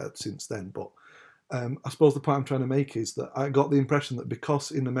got better since then. But I suppose the point I'm trying to make is that I got the impression that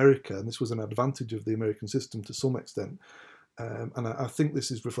because in America, and this was an advantage of the American system to some extent, and I think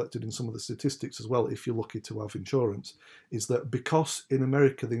this is reflected in some of the statistics as well, if you're lucky to have insurance, is that because in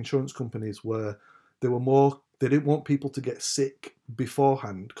America the insurance companies they didn't want people to get sick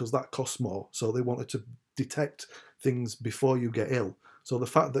beforehand because that costs more, so they wanted to detect things before you get ill. So the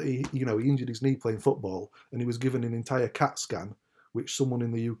fact that he injured his knee playing football and he was given an entire CAT scan, which someone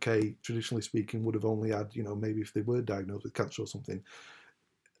in the UK, traditionally speaking, would have only had, maybe if they were diagnosed with cancer or something,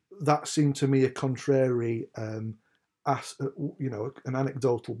 that seemed to me a contrary, an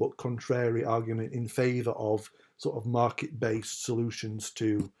anecdotal but contrary argument in favour of sort of market-based solutions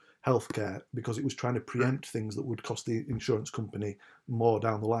to healthcare, because it was trying to preempt things that would cost the insurance company more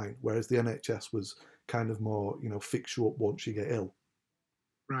down the line, whereas the NHS was kind of more, fix you up once you get ill.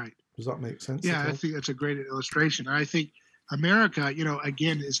 Right. Does that make sense? Yeah, I think that's a great illustration. I think America,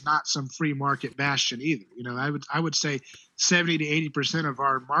 again, is not some free market bastion either. I would say 70 to 80% of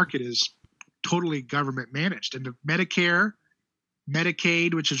our market is totally government managed. And the Medicare,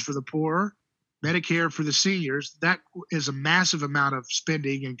 Medicaid, which is for the poor, Medicare for the seniors, that is a massive amount of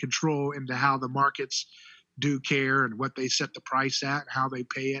spending and control into how the markets do care and what they set the price at, how they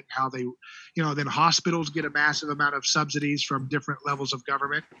pay it, how they, then hospitals get a massive amount of subsidies from different levels of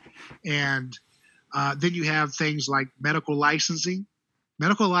government. And then you have things like medical licensing.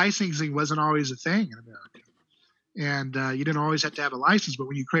 Medical licensing wasn't always a thing in America. And you didn't always have to have a license, but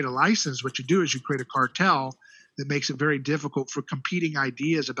when you create a license, what you do is you create a cartel that makes it very difficult for competing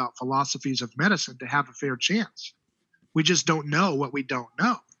ideas about philosophies of medicine to have a fair chance. We just don't know what we don't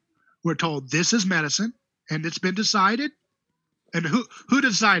know. We're told this is medicine and it's been decided. And who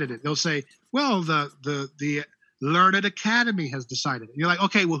decided it? They'll say, well, the Learned Academy has decided it. You're like,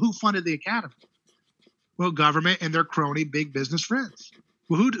 okay, well, who funded the academy? Well, government and their crony big business friends.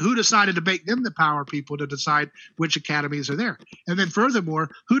 Well, who decided to make them the power people to decide which academies are there? And then furthermore,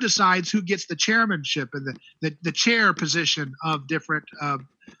 who decides who gets the chairmanship and the chair position of different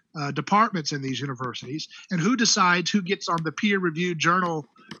departments in these universities? And who decides who gets on the peer-reviewed journal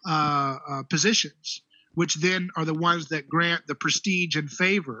positions, which then are the ones that grant the prestige and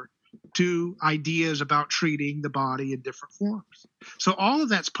favor to ideas about treating the body in different forms? So all of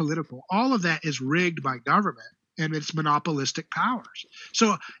that's political. All of that is rigged by government and its monopolistic powers.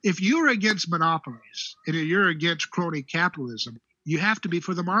 So if you're against monopolies and you're against crony capitalism, you have to be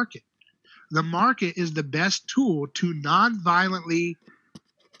for the market. The market is the best tool to non-violently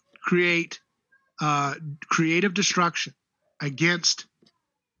create creative destruction against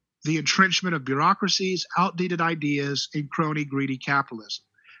the entrenchment of bureaucracies, outdated ideas, and crony greedy capitalism.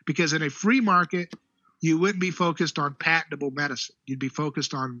 Because in a free market, you wouldn't be focused on patentable medicine. You'd be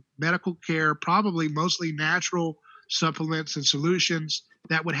focused on medical care, probably mostly natural supplements and solutions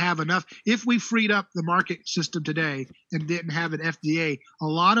that would have enough. If we freed up the market system today and didn't have an FDA, a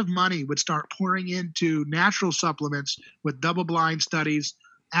lot of money would start pouring into natural supplements with double-blind studies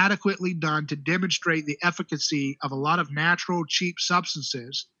adequately done to demonstrate the efficacy of a lot of natural, cheap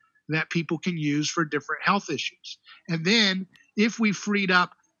substances that people can use for different health issues. And then if we freed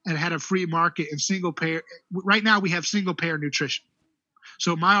up and had a free market and single payer, right now we have single payer nutrition.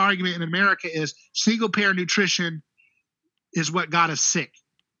 So my argument in America is single payer nutrition is what got us sick.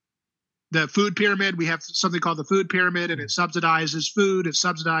 The food pyramid, we have something called the food pyramid, and it subsidizes food, it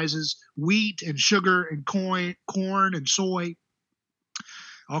subsidizes wheat and sugar and corn and soy,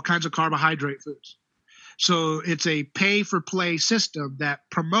 all kinds of carbohydrate foods. So it's a pay-for-play system that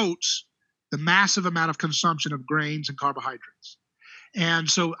promotes the massive amount of consumption of grains and carbohydrates. And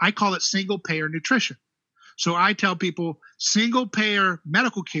so I call it single-payer nutrition. So I tell people single-payer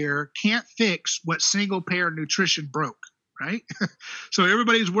medical care can't fix what single-payer nutrition broke, right? So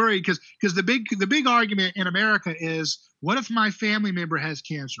everybody's worried because the big argument in America is, what if my family member has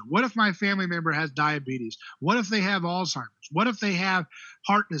cancer? What if my family member has diabetes? What if they have Alzheimer's? What if they have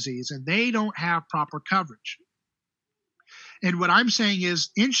heart disease and they don't have proper coverage? And what I'm saying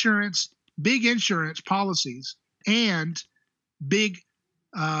is insurance, big insurance policies and big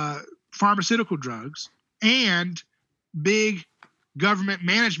pharmaceutical drugs and big government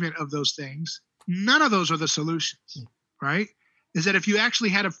management of those things, none of those are the solutions, right? Is that if you actually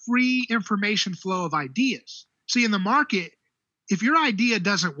had a free information flow of ideas. See, in the market, if your idea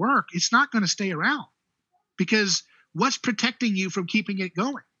doesn't work, it's not going to stay around, because what's protecting you from keeping it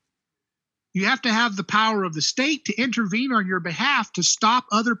going? You have to have the power of the state to intervene on your behalf to stop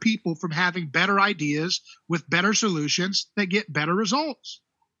other people from having better ideas with better solutions that get better results.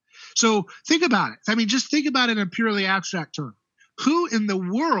 So think about it. I mean, just think about it in a purely abstract term. Who in the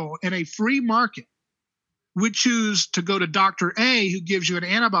world in a free market would choose to go to Dr. A, who gives you an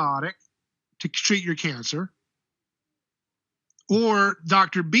antibiotic to treat your cancer, or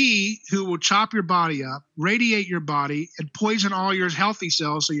Dr. B, who will chop your body up, radiate your body, and poison all your healthy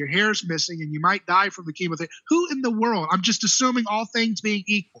cells so your hair is missing and you might die from the chemotherapy? Who in the world, I'm just assuming all things being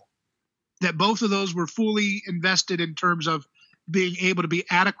equal, that both of those were fully invested in terms of being able to be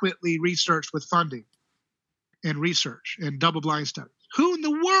adequately researched with funding and research and double-blind studies. Who in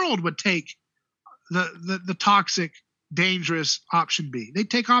the world would take the toxic, dangerous option B? They'd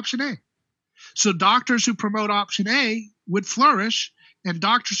take option A. So doctors who promote option A would flourish, and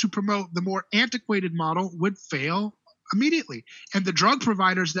doctors who promote the more antiquated model would fail immediately. And the drug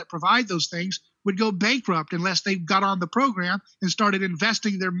providers that provide those things would go bankrupt unless they got on the program and started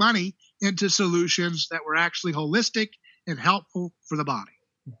investing their money into solutions that were actually holistic and helpful for the body.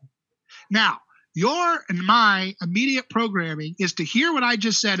 Now, your and my immediate programming is to hear what I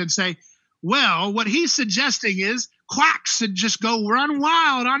just said and say, well, what he's suggesting is quacks should just go run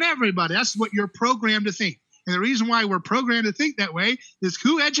wild on everybody. That's what you're programmed to think. And the reason why we're programmed to think that way is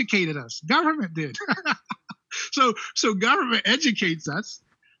who educated us? Government did. So government educates us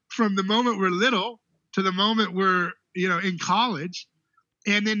from the moment we're little to the moment we're, in college.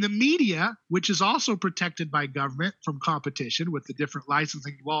 And then the media, which is also protected by government from competition with the different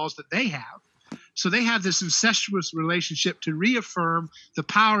licensing laws that they have. So they have this incestuous relationship to reaffirm the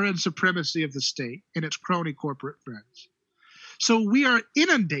power and supremacy of the state and its crony corporate friends. So we are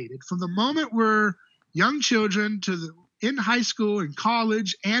inundated from the moment we're young children in high school, in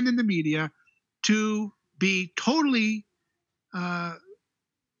college, and in the media to be totally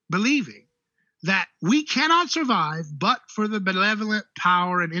believing that we cannot survive but for the benevolent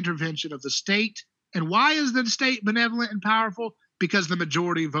power and intervention of the state. And why is the state benevolent and powerful? Because the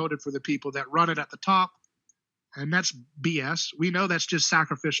majority voted for the people that run it at the top. And that's BS. We know that's just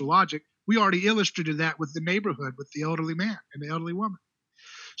sacrificial logic. We already illustrated that with the neighborhood, with the elderly man and the elderly woman.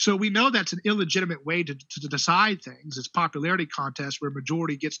 So we know that's an illegitimate way to decide things. It's popularity contest where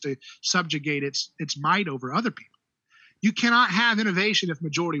majority gets to subjugate its might over other people. You cannot have innovation if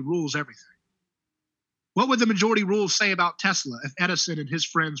majority rules everything. What would the majority rule say about Tesla if Edison and his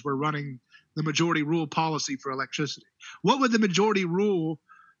friends were running the majority rule policy for electricity? What would the majority rule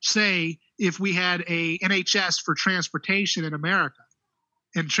say if we had a NHS for transportation in America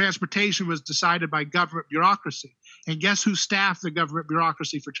and transportation was decided by government bureaucracy? And guess who staffed the government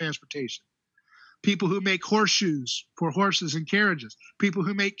bureaucracy for transportation? People who make horseshoes for horses and carriages. People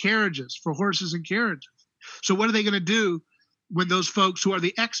who make carriages for horses and carriages. So what are they going to do when those folks who are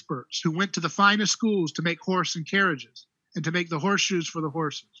the experts, who went to the finest schools to make horse and carriages and to make the horseshoes for the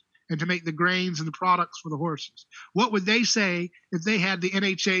horses and to make the grains and the products for the horses, what would they say if they had the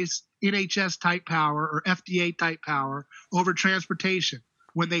NHS type power or FDA type power over transportation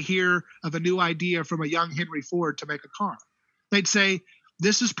when they hear of a new idea from a young Henry Ford to make a car? They'd say,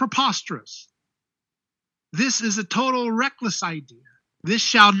 this is preposterous. This is a total reckless idea. This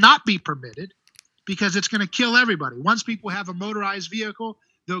shall not be permitted because it's going to kill everybody. Once people have a motorized vehicle,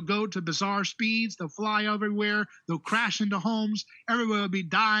 they'll go to bizarre speeds. They'll fly everywhere. They'll crash into homes. Everyone will be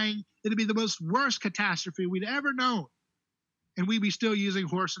dying. It'll be the most worst catastrophe we'd ever known. And we'd be still using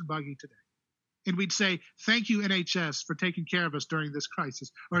horse and buggy today. And we'd say, thank you, NHS, for taking care of us during this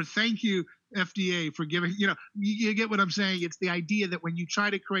crisis. Or thank you, FDA, for giving, you get what I'm saying? It's the idea that when you try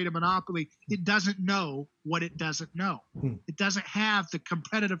to create a monopoly, it doesn't know what it doesn't know. It doesn't have the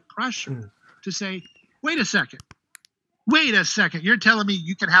competitive pressure to say, wait a second. You're telling me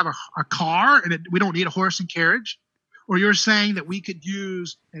you can have a car and we don't need a horse and carriage? Or you're saying that we could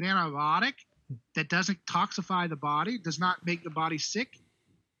use an antibiotic that doesn't toxify the body, does not make the body sick?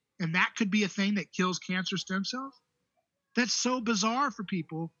 And that could be a thing that kills cancer stem cells? That's so bizarre for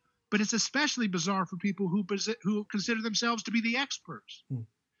people, but it's especially bizarre for people who consider themselves to be the experts.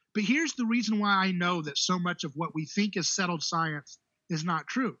 But here's the reason why I know that so much of what we think is settled science is not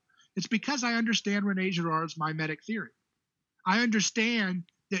true. It's because I understand René Girard's mimetic theory. I understand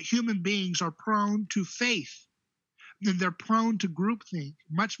that human beings are prone to faith, and they're prone to groupthink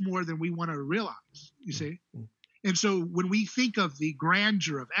much more than we want to realize, you see? And so when we think of the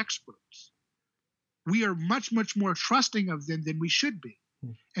grandeur of experts, we are much, much more trusting of them than we should be.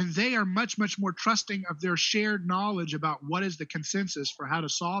 And they are much, much more trusting of their shared knowledge about what is the consensus for how to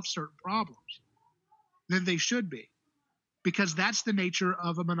solve certain problems than they should be. Because that's the nature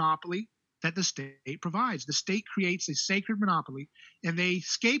of a monopoly that the state provides. The state creates a sacred monopoly, and they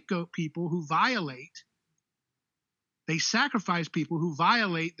scapegoat people who violate, they sacrifice people who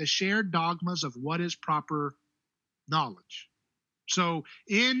violate the shared dogmas of what is proper knowledge. So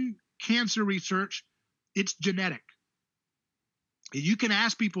in cancer research, it's genetic. You can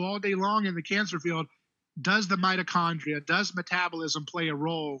ask people all day long in the cancer field, does the mitochondria, does metabolism play a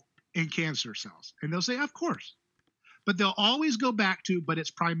role in cancer cells? And they'll say, of course. But they'll always go back to, but it's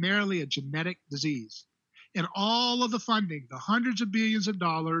primarily a genetic disease. And all of the funding, the hundreds of billions of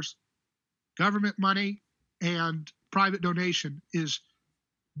dollars, government money, and private donation is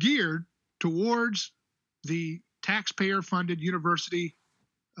geared towards the taxpayer-funded university,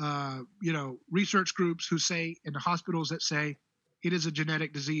 research groups who say, and the hospitals that say, it is a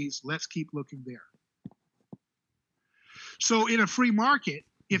genetic disease. Let's keep looking there. So in a free market,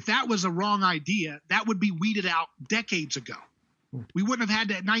 if that was a wrong idea, that would be weeded out decades ago. We wouldn't have had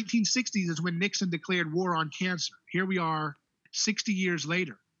that. 1960s is when Nixon declared war on cancer. Here we are 60 years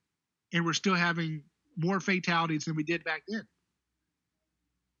later, and we're still having more fatalities than we did back then.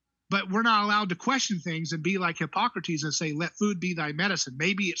 But we're not allowed to question things and be like Hippocrates and say, let food be thy medicine.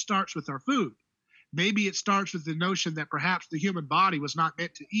 Maybe it starts with our food. Maybe it starts with the notion that perhaps the human body was not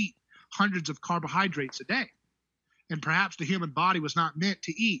meant to eat hundreds of carbohydrates a day. And perhaps the human body was not meant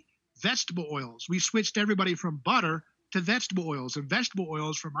to eat vegetable oils. We switched everybody from butter to vegetable oils. And vegetable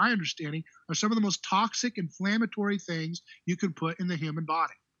oils, from my understanding, are some of the most toxic, inflammatory things you can put in the human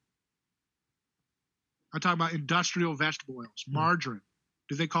body. I'm talking about industrial vegetable oils, margarine.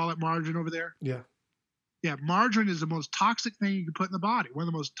 Do they call it margarine over there? Yeah. Yeah, margarine is the most toxic thing you can put in the body, one of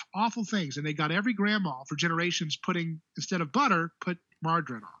the most awful things. And they got every grandma for generations putting, instead of butter, put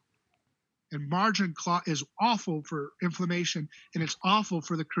margarine on. And margarine is awful for inflammation, and it's awful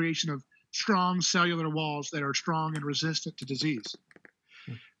for the creation of strong cellular walls that are strong and resistant to disease.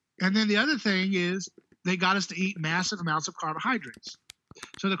 And then the other thing is they got us to eat massive amounts of carbohydrates.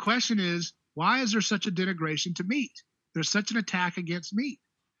 So the question is, why is there such a denigration to meat? There's such an attack against meat.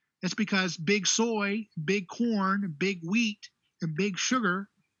 It's because big soy, big corn, big wheat, and big sugar,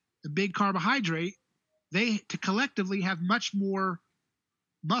 and big carbohydrate, they collectively have much more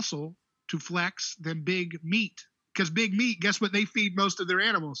muscle to flex than big meat. Because big meat, guess what they feed most of their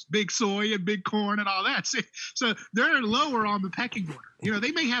animals? Big soy and big corn and all that. So they're lower on the pecking order.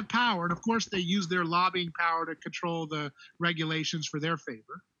 They may have power, and of course they use their lobbying power to control the regulations for their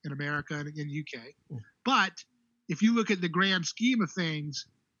favor in America and in the UK. But if you look at the grand scheme of things,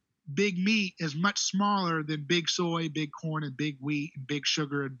 big meat is much smaller than big soy, big corn, and big wheat, and big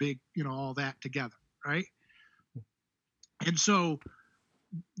sugar, and big, all that together, right? And so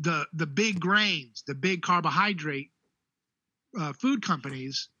the big grains, the big carbohydrate food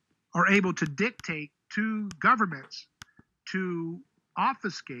companies are able to dictate to governments to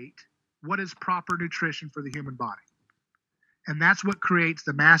obfuscate what is proper nutrition for the human body. And that's what creates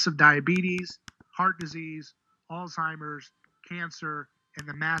the massive diabetes, heart disease, Alzheimer's, cancer, and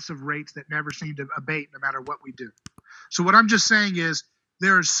the massive rates that never seem to abate no matter what we do. So what I'm just saying is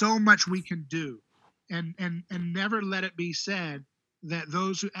there is so much we can do, and never let it be said that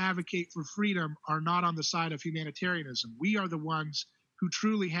those who advocate for freedom are not on the side of humanitarianism. We are the ones who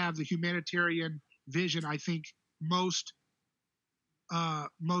truly have the humanitarian vision, I think, most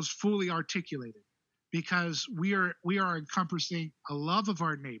fully articulated, because we are encompassing a love of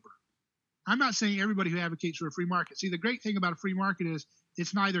our neighbor. I'm not saying everybody who advocates for a free market. See, the great thing about a free market is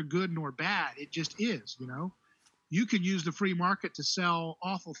it's neither good nor bad. It just is, You can use the free market to sell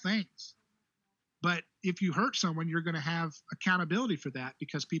awful things. But if you hurt someone, you're going to have accountability for that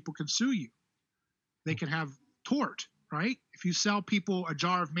because people can sue you. They can have tort, right? If you sell people a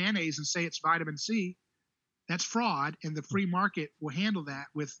jar of mayonnaise and say it's vitamin C, that's fraud, and the free market will handle that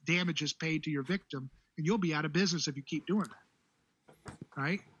with damages paid to your victim, and you'll be out of business if you keep doing that,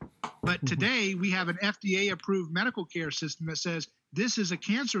 right? But today we have an FDA-approved medical care system that says this is a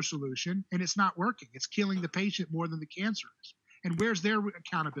cancer solution, and it's not working. It's killing the patient more than the cancer is. And where's their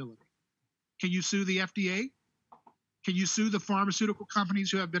accountability? Can you sue the FDA? Can you sue the pharmaceutical companies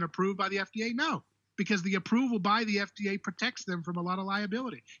who have been approved by the FDA? No, because the approval by the FDA protects them from a lot of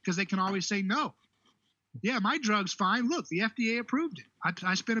liability, because they can always say no. Yeah, my drug's fine. Look, the FDA approved it.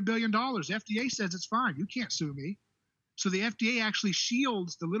 I spent $1 billion. The FDA says it's fine. You can't sue me. So the FDA actually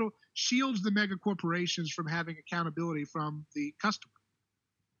shields the mega corporations from having accountability from the customer.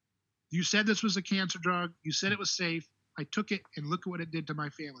 You said this was a cancer drug. You said it was safe. I took it, and look at what it did to my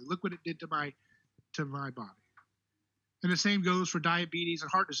family. Look what it did to my to my body. And the same goes for diabetes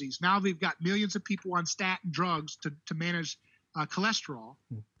and heart disease. Now they've got millions of people on statin drugs to manage cholesterol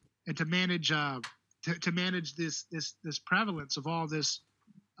and to manage this prevalence of all this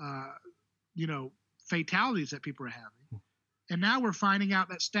fatalities that people are having. And now we're finding out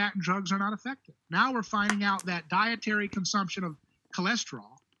that statin drugs are not effective. Now we're finding out that dietary consumption of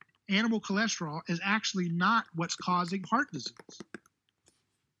cholesterol, animal cholesterol, is actually not what's causing heart disease.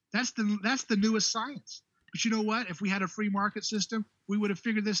 That's the newest science. But you know what? If we had a free market system, we would have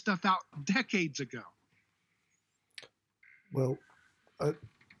figured this stuff out decades ago. Well, I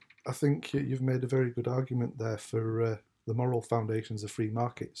think you've made a very good argument there for the moral foundations of free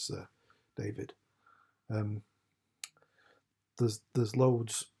markets, David. There's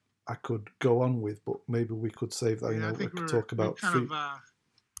loads I could go on with, but maybe we could save that. Yeah, we could talk about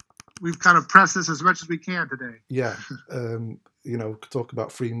we've kind of pressed this as much as we can today. Yeah, could talk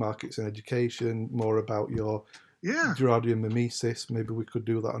about free markets and education, more about your Girardian mimesis. Maybe we could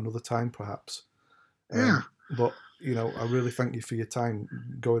do that another time, perhaps. But I really thank you for your time,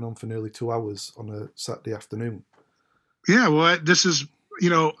 going on for nearly 2 hours on a Saturday afternoon. Yeah, well, this is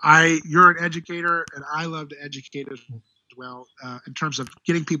you're an educator, and I love to educate as well in terms of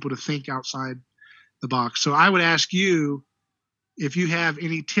getting people to think outside the box. So I would ask you if you have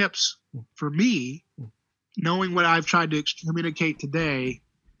any tips for me, knowing what I've tried to communicate today,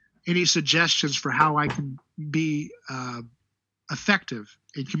 any suggestions for how I can be effective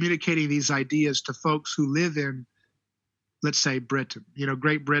in communicating these ideas to folks who live in, let's say, Britain,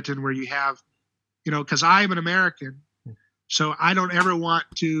 Great Britain, where you have, because I am an American, so I don't ever want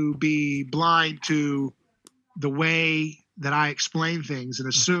to be blind to the way that I explain things and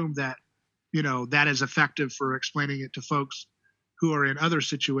assume that, that is effective for explaining it to folks who are in other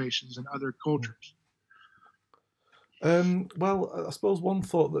situations and other cultures. Well, I suppose one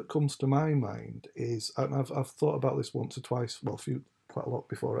thought that comes to my mind is, and I've thought about this once or twice, quite a lot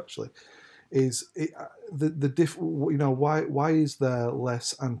before actually, is why is there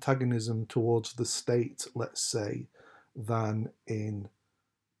less antagonism towards the state, let's say, than in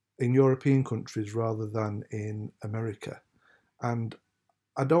European countries rather than in America? And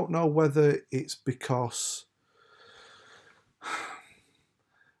I don't know whether it's because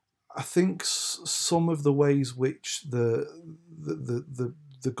I think some of the ways which the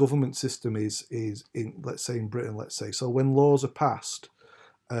government system is in, let's say in Britain, so when laws are passed,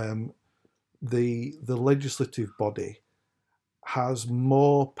 the legislative body has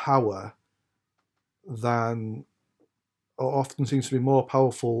more power than, or often seems to be more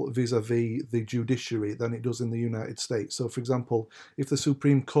powerful vis-a-vis the judiciary than it does in the United States. So, for example, if the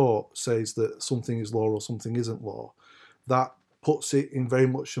Supreme Court says that something is law or something isn't law, that puts it in very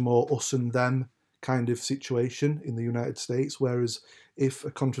much a more us and them kind of situation in the United States, whereas if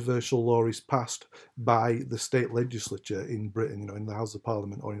a controversial law is passed by the state legislature in Britain, in the House of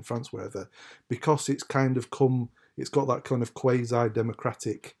Parliament, or in France, wherever, because it's got that kind of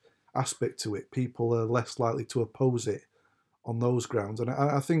quasi-democratic aspect to it, people are less likely to oppose it on those grounds. And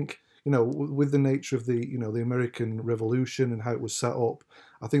I think, with the nature of the American Revolution and how it was set up,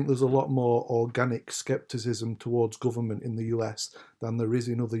 I think there's a lot more organic skepticism towards government in the US than there is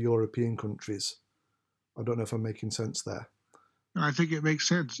in other European countries. I don't know if I'm making sense there. I think it makes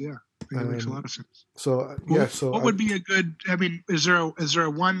sense. Yeah, I think it makes a lot of sense. So what would be a good? I mean, is there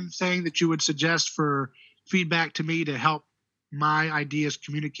one thing that you would suggest for feedback to me to help my ideas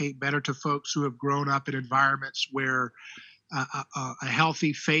communicate better to folks who have grown up in environments where a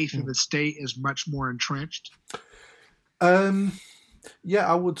healthy faith in the state is much more entrenched?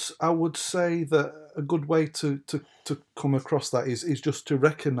 Yeah, I would say that a good way to come across that is just to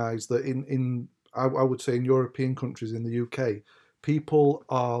recognise that I would say in European countries, in the UK, people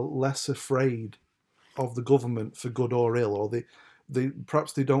are less afraid of the government for good or ill, or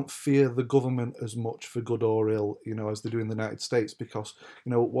perhaps they don't fear the government as much for good or ill, as they do in the United States, because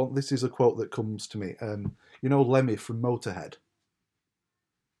this is a quote that comes to me. Lemmy from Motorhead.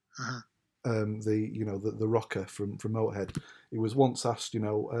 Uh-huh. The rocker from Motorhead. He was once asked,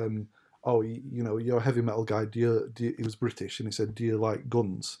 you're a heavy metal guy. He was British, and he said, "Do you like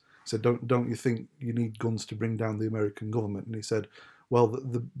guns?" He said, "Don't you think you need guns to bring down the American government?" And he said, "Well,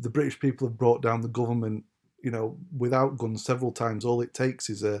 the British people have brought down the government, without guns several times. All it takes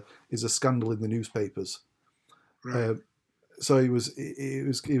is a scandal in the newspapers." Right. So he was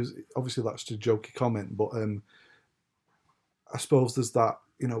obviously that's just a jokey comment, but I suppose there's that.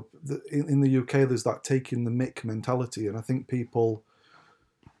 In the UK, there's that taking the mick mentality, and I think people,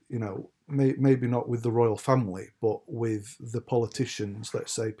 maybe not with the royal family, but with the politicians,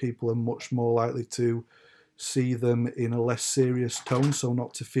 let's say, people are much more likely to see them in a less serious tone, so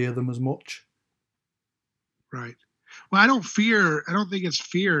not to fear them as much. Right. Well, I don't think it's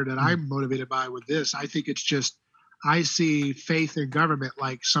fear that I'm motivated by with this. I think it's just, I see faith in government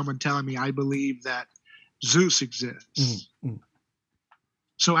like someone telling me I believe that Zeus exists.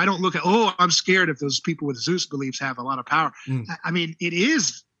 So I don't look at, I'm scared if those people with Zeus beliefs have a lot of power. I mean, it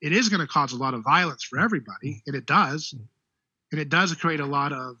is going to cause a lot of violence for everybody, and it does. And it does create a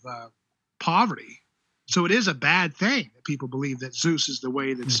lot of poverty. So it is a bad thing that people believe that Zeus is the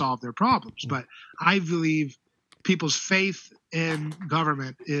way that solve their problems. But I believe people's faith in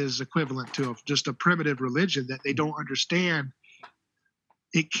government is equivalent to just a primitive religion that they don't understand.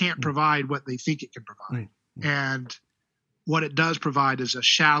 It can't provide what they think it can provide. And what it does provide is a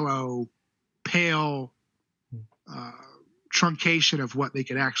shallow, pale truncation of what they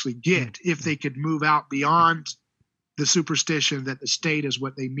could actually get if they could move out beyond the superstition that the state is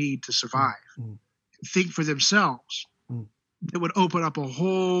what they need to survive. Think for themselves. It would open up a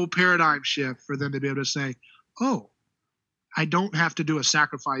whole paradigm shift for them to be able to say, oh, I don't have to do a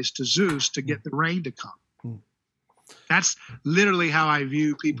sacrifice to Zeus to get the rain to come. That's literally how I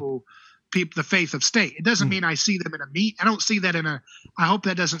view people, the faith of state. It doesn't mean I see them in a meat. I don't see that in a, I hope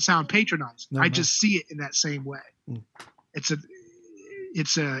that doesn't sound patronizing. I just see it in that same way. It's a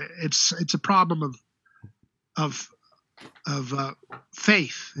problem of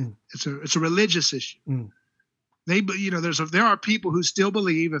faith. It's a religious issue. There are people who still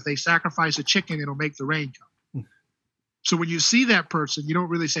believe if they sacrifice a chicken, it'll make the rain come. So when you see that person, you don't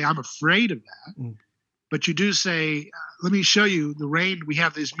really say, I'm afraid of that. But you do say, let me show you the rain. We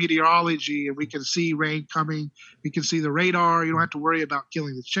have this meteorology and we can see rain coming. We can see the radar. You don't have to worry about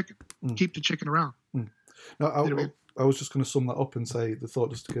killing the chicken. Keep the chicken around. No, I was just going to sum that up and say, the thought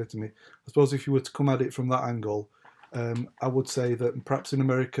just occurred to me. I suppose if you were to come at it from that angle, I would say that perhaps in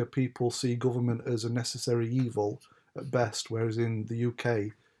America, people see government as a necessary evil at best, whereas in the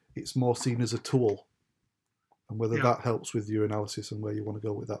UK, it's more seen as a tool. And whether that helps with your analysis and where you want to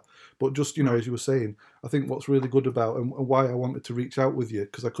go with that. But just, as you were saying, I think what's really good about and why I wanted to reach out with you,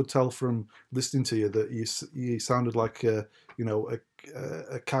 because I could tell from listening to you that you sounded like a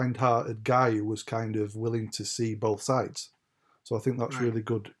kind-hearted guy who was kind of willing to see both sides. So I think that's really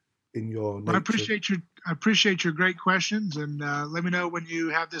good in your nature. I appreciate your great questions, and let me know when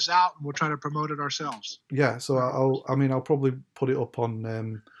you have this out, and we'll try to promote it ourselves. Yeah, so I'll probably put it up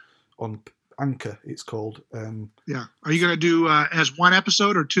on Anchor, it's called. Are you going to do as one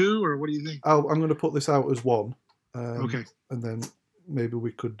episode or two, or what do you think? I'm going to put this out as one. Okay. And then maybe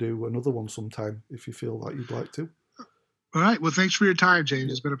we could do another one sometime if you feel like you'd like to. All right. Well, thanks for your time,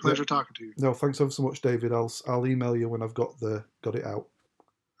 James. It's been a pleasure talking to you. No, thanks ever so much, David. I'll email you when I've got it out.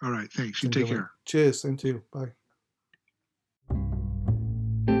 All right. Thanks. You take care. Cheers. Same to you. Bye.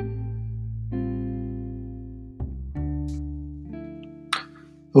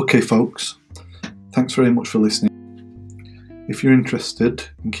 Okay, folks. Thanks very much for listening. If you're interested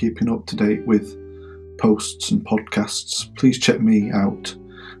in keeping up to date with posts and podcasts, please check me out,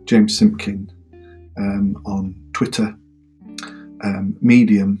 James Simpkin, on Twitter,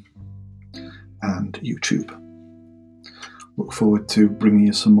 Medium, and YouTube. Look forward to bringing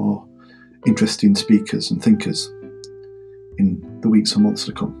you some more interesting speakers and thinkers in the weeks and months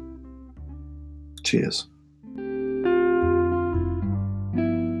to come. Cheers.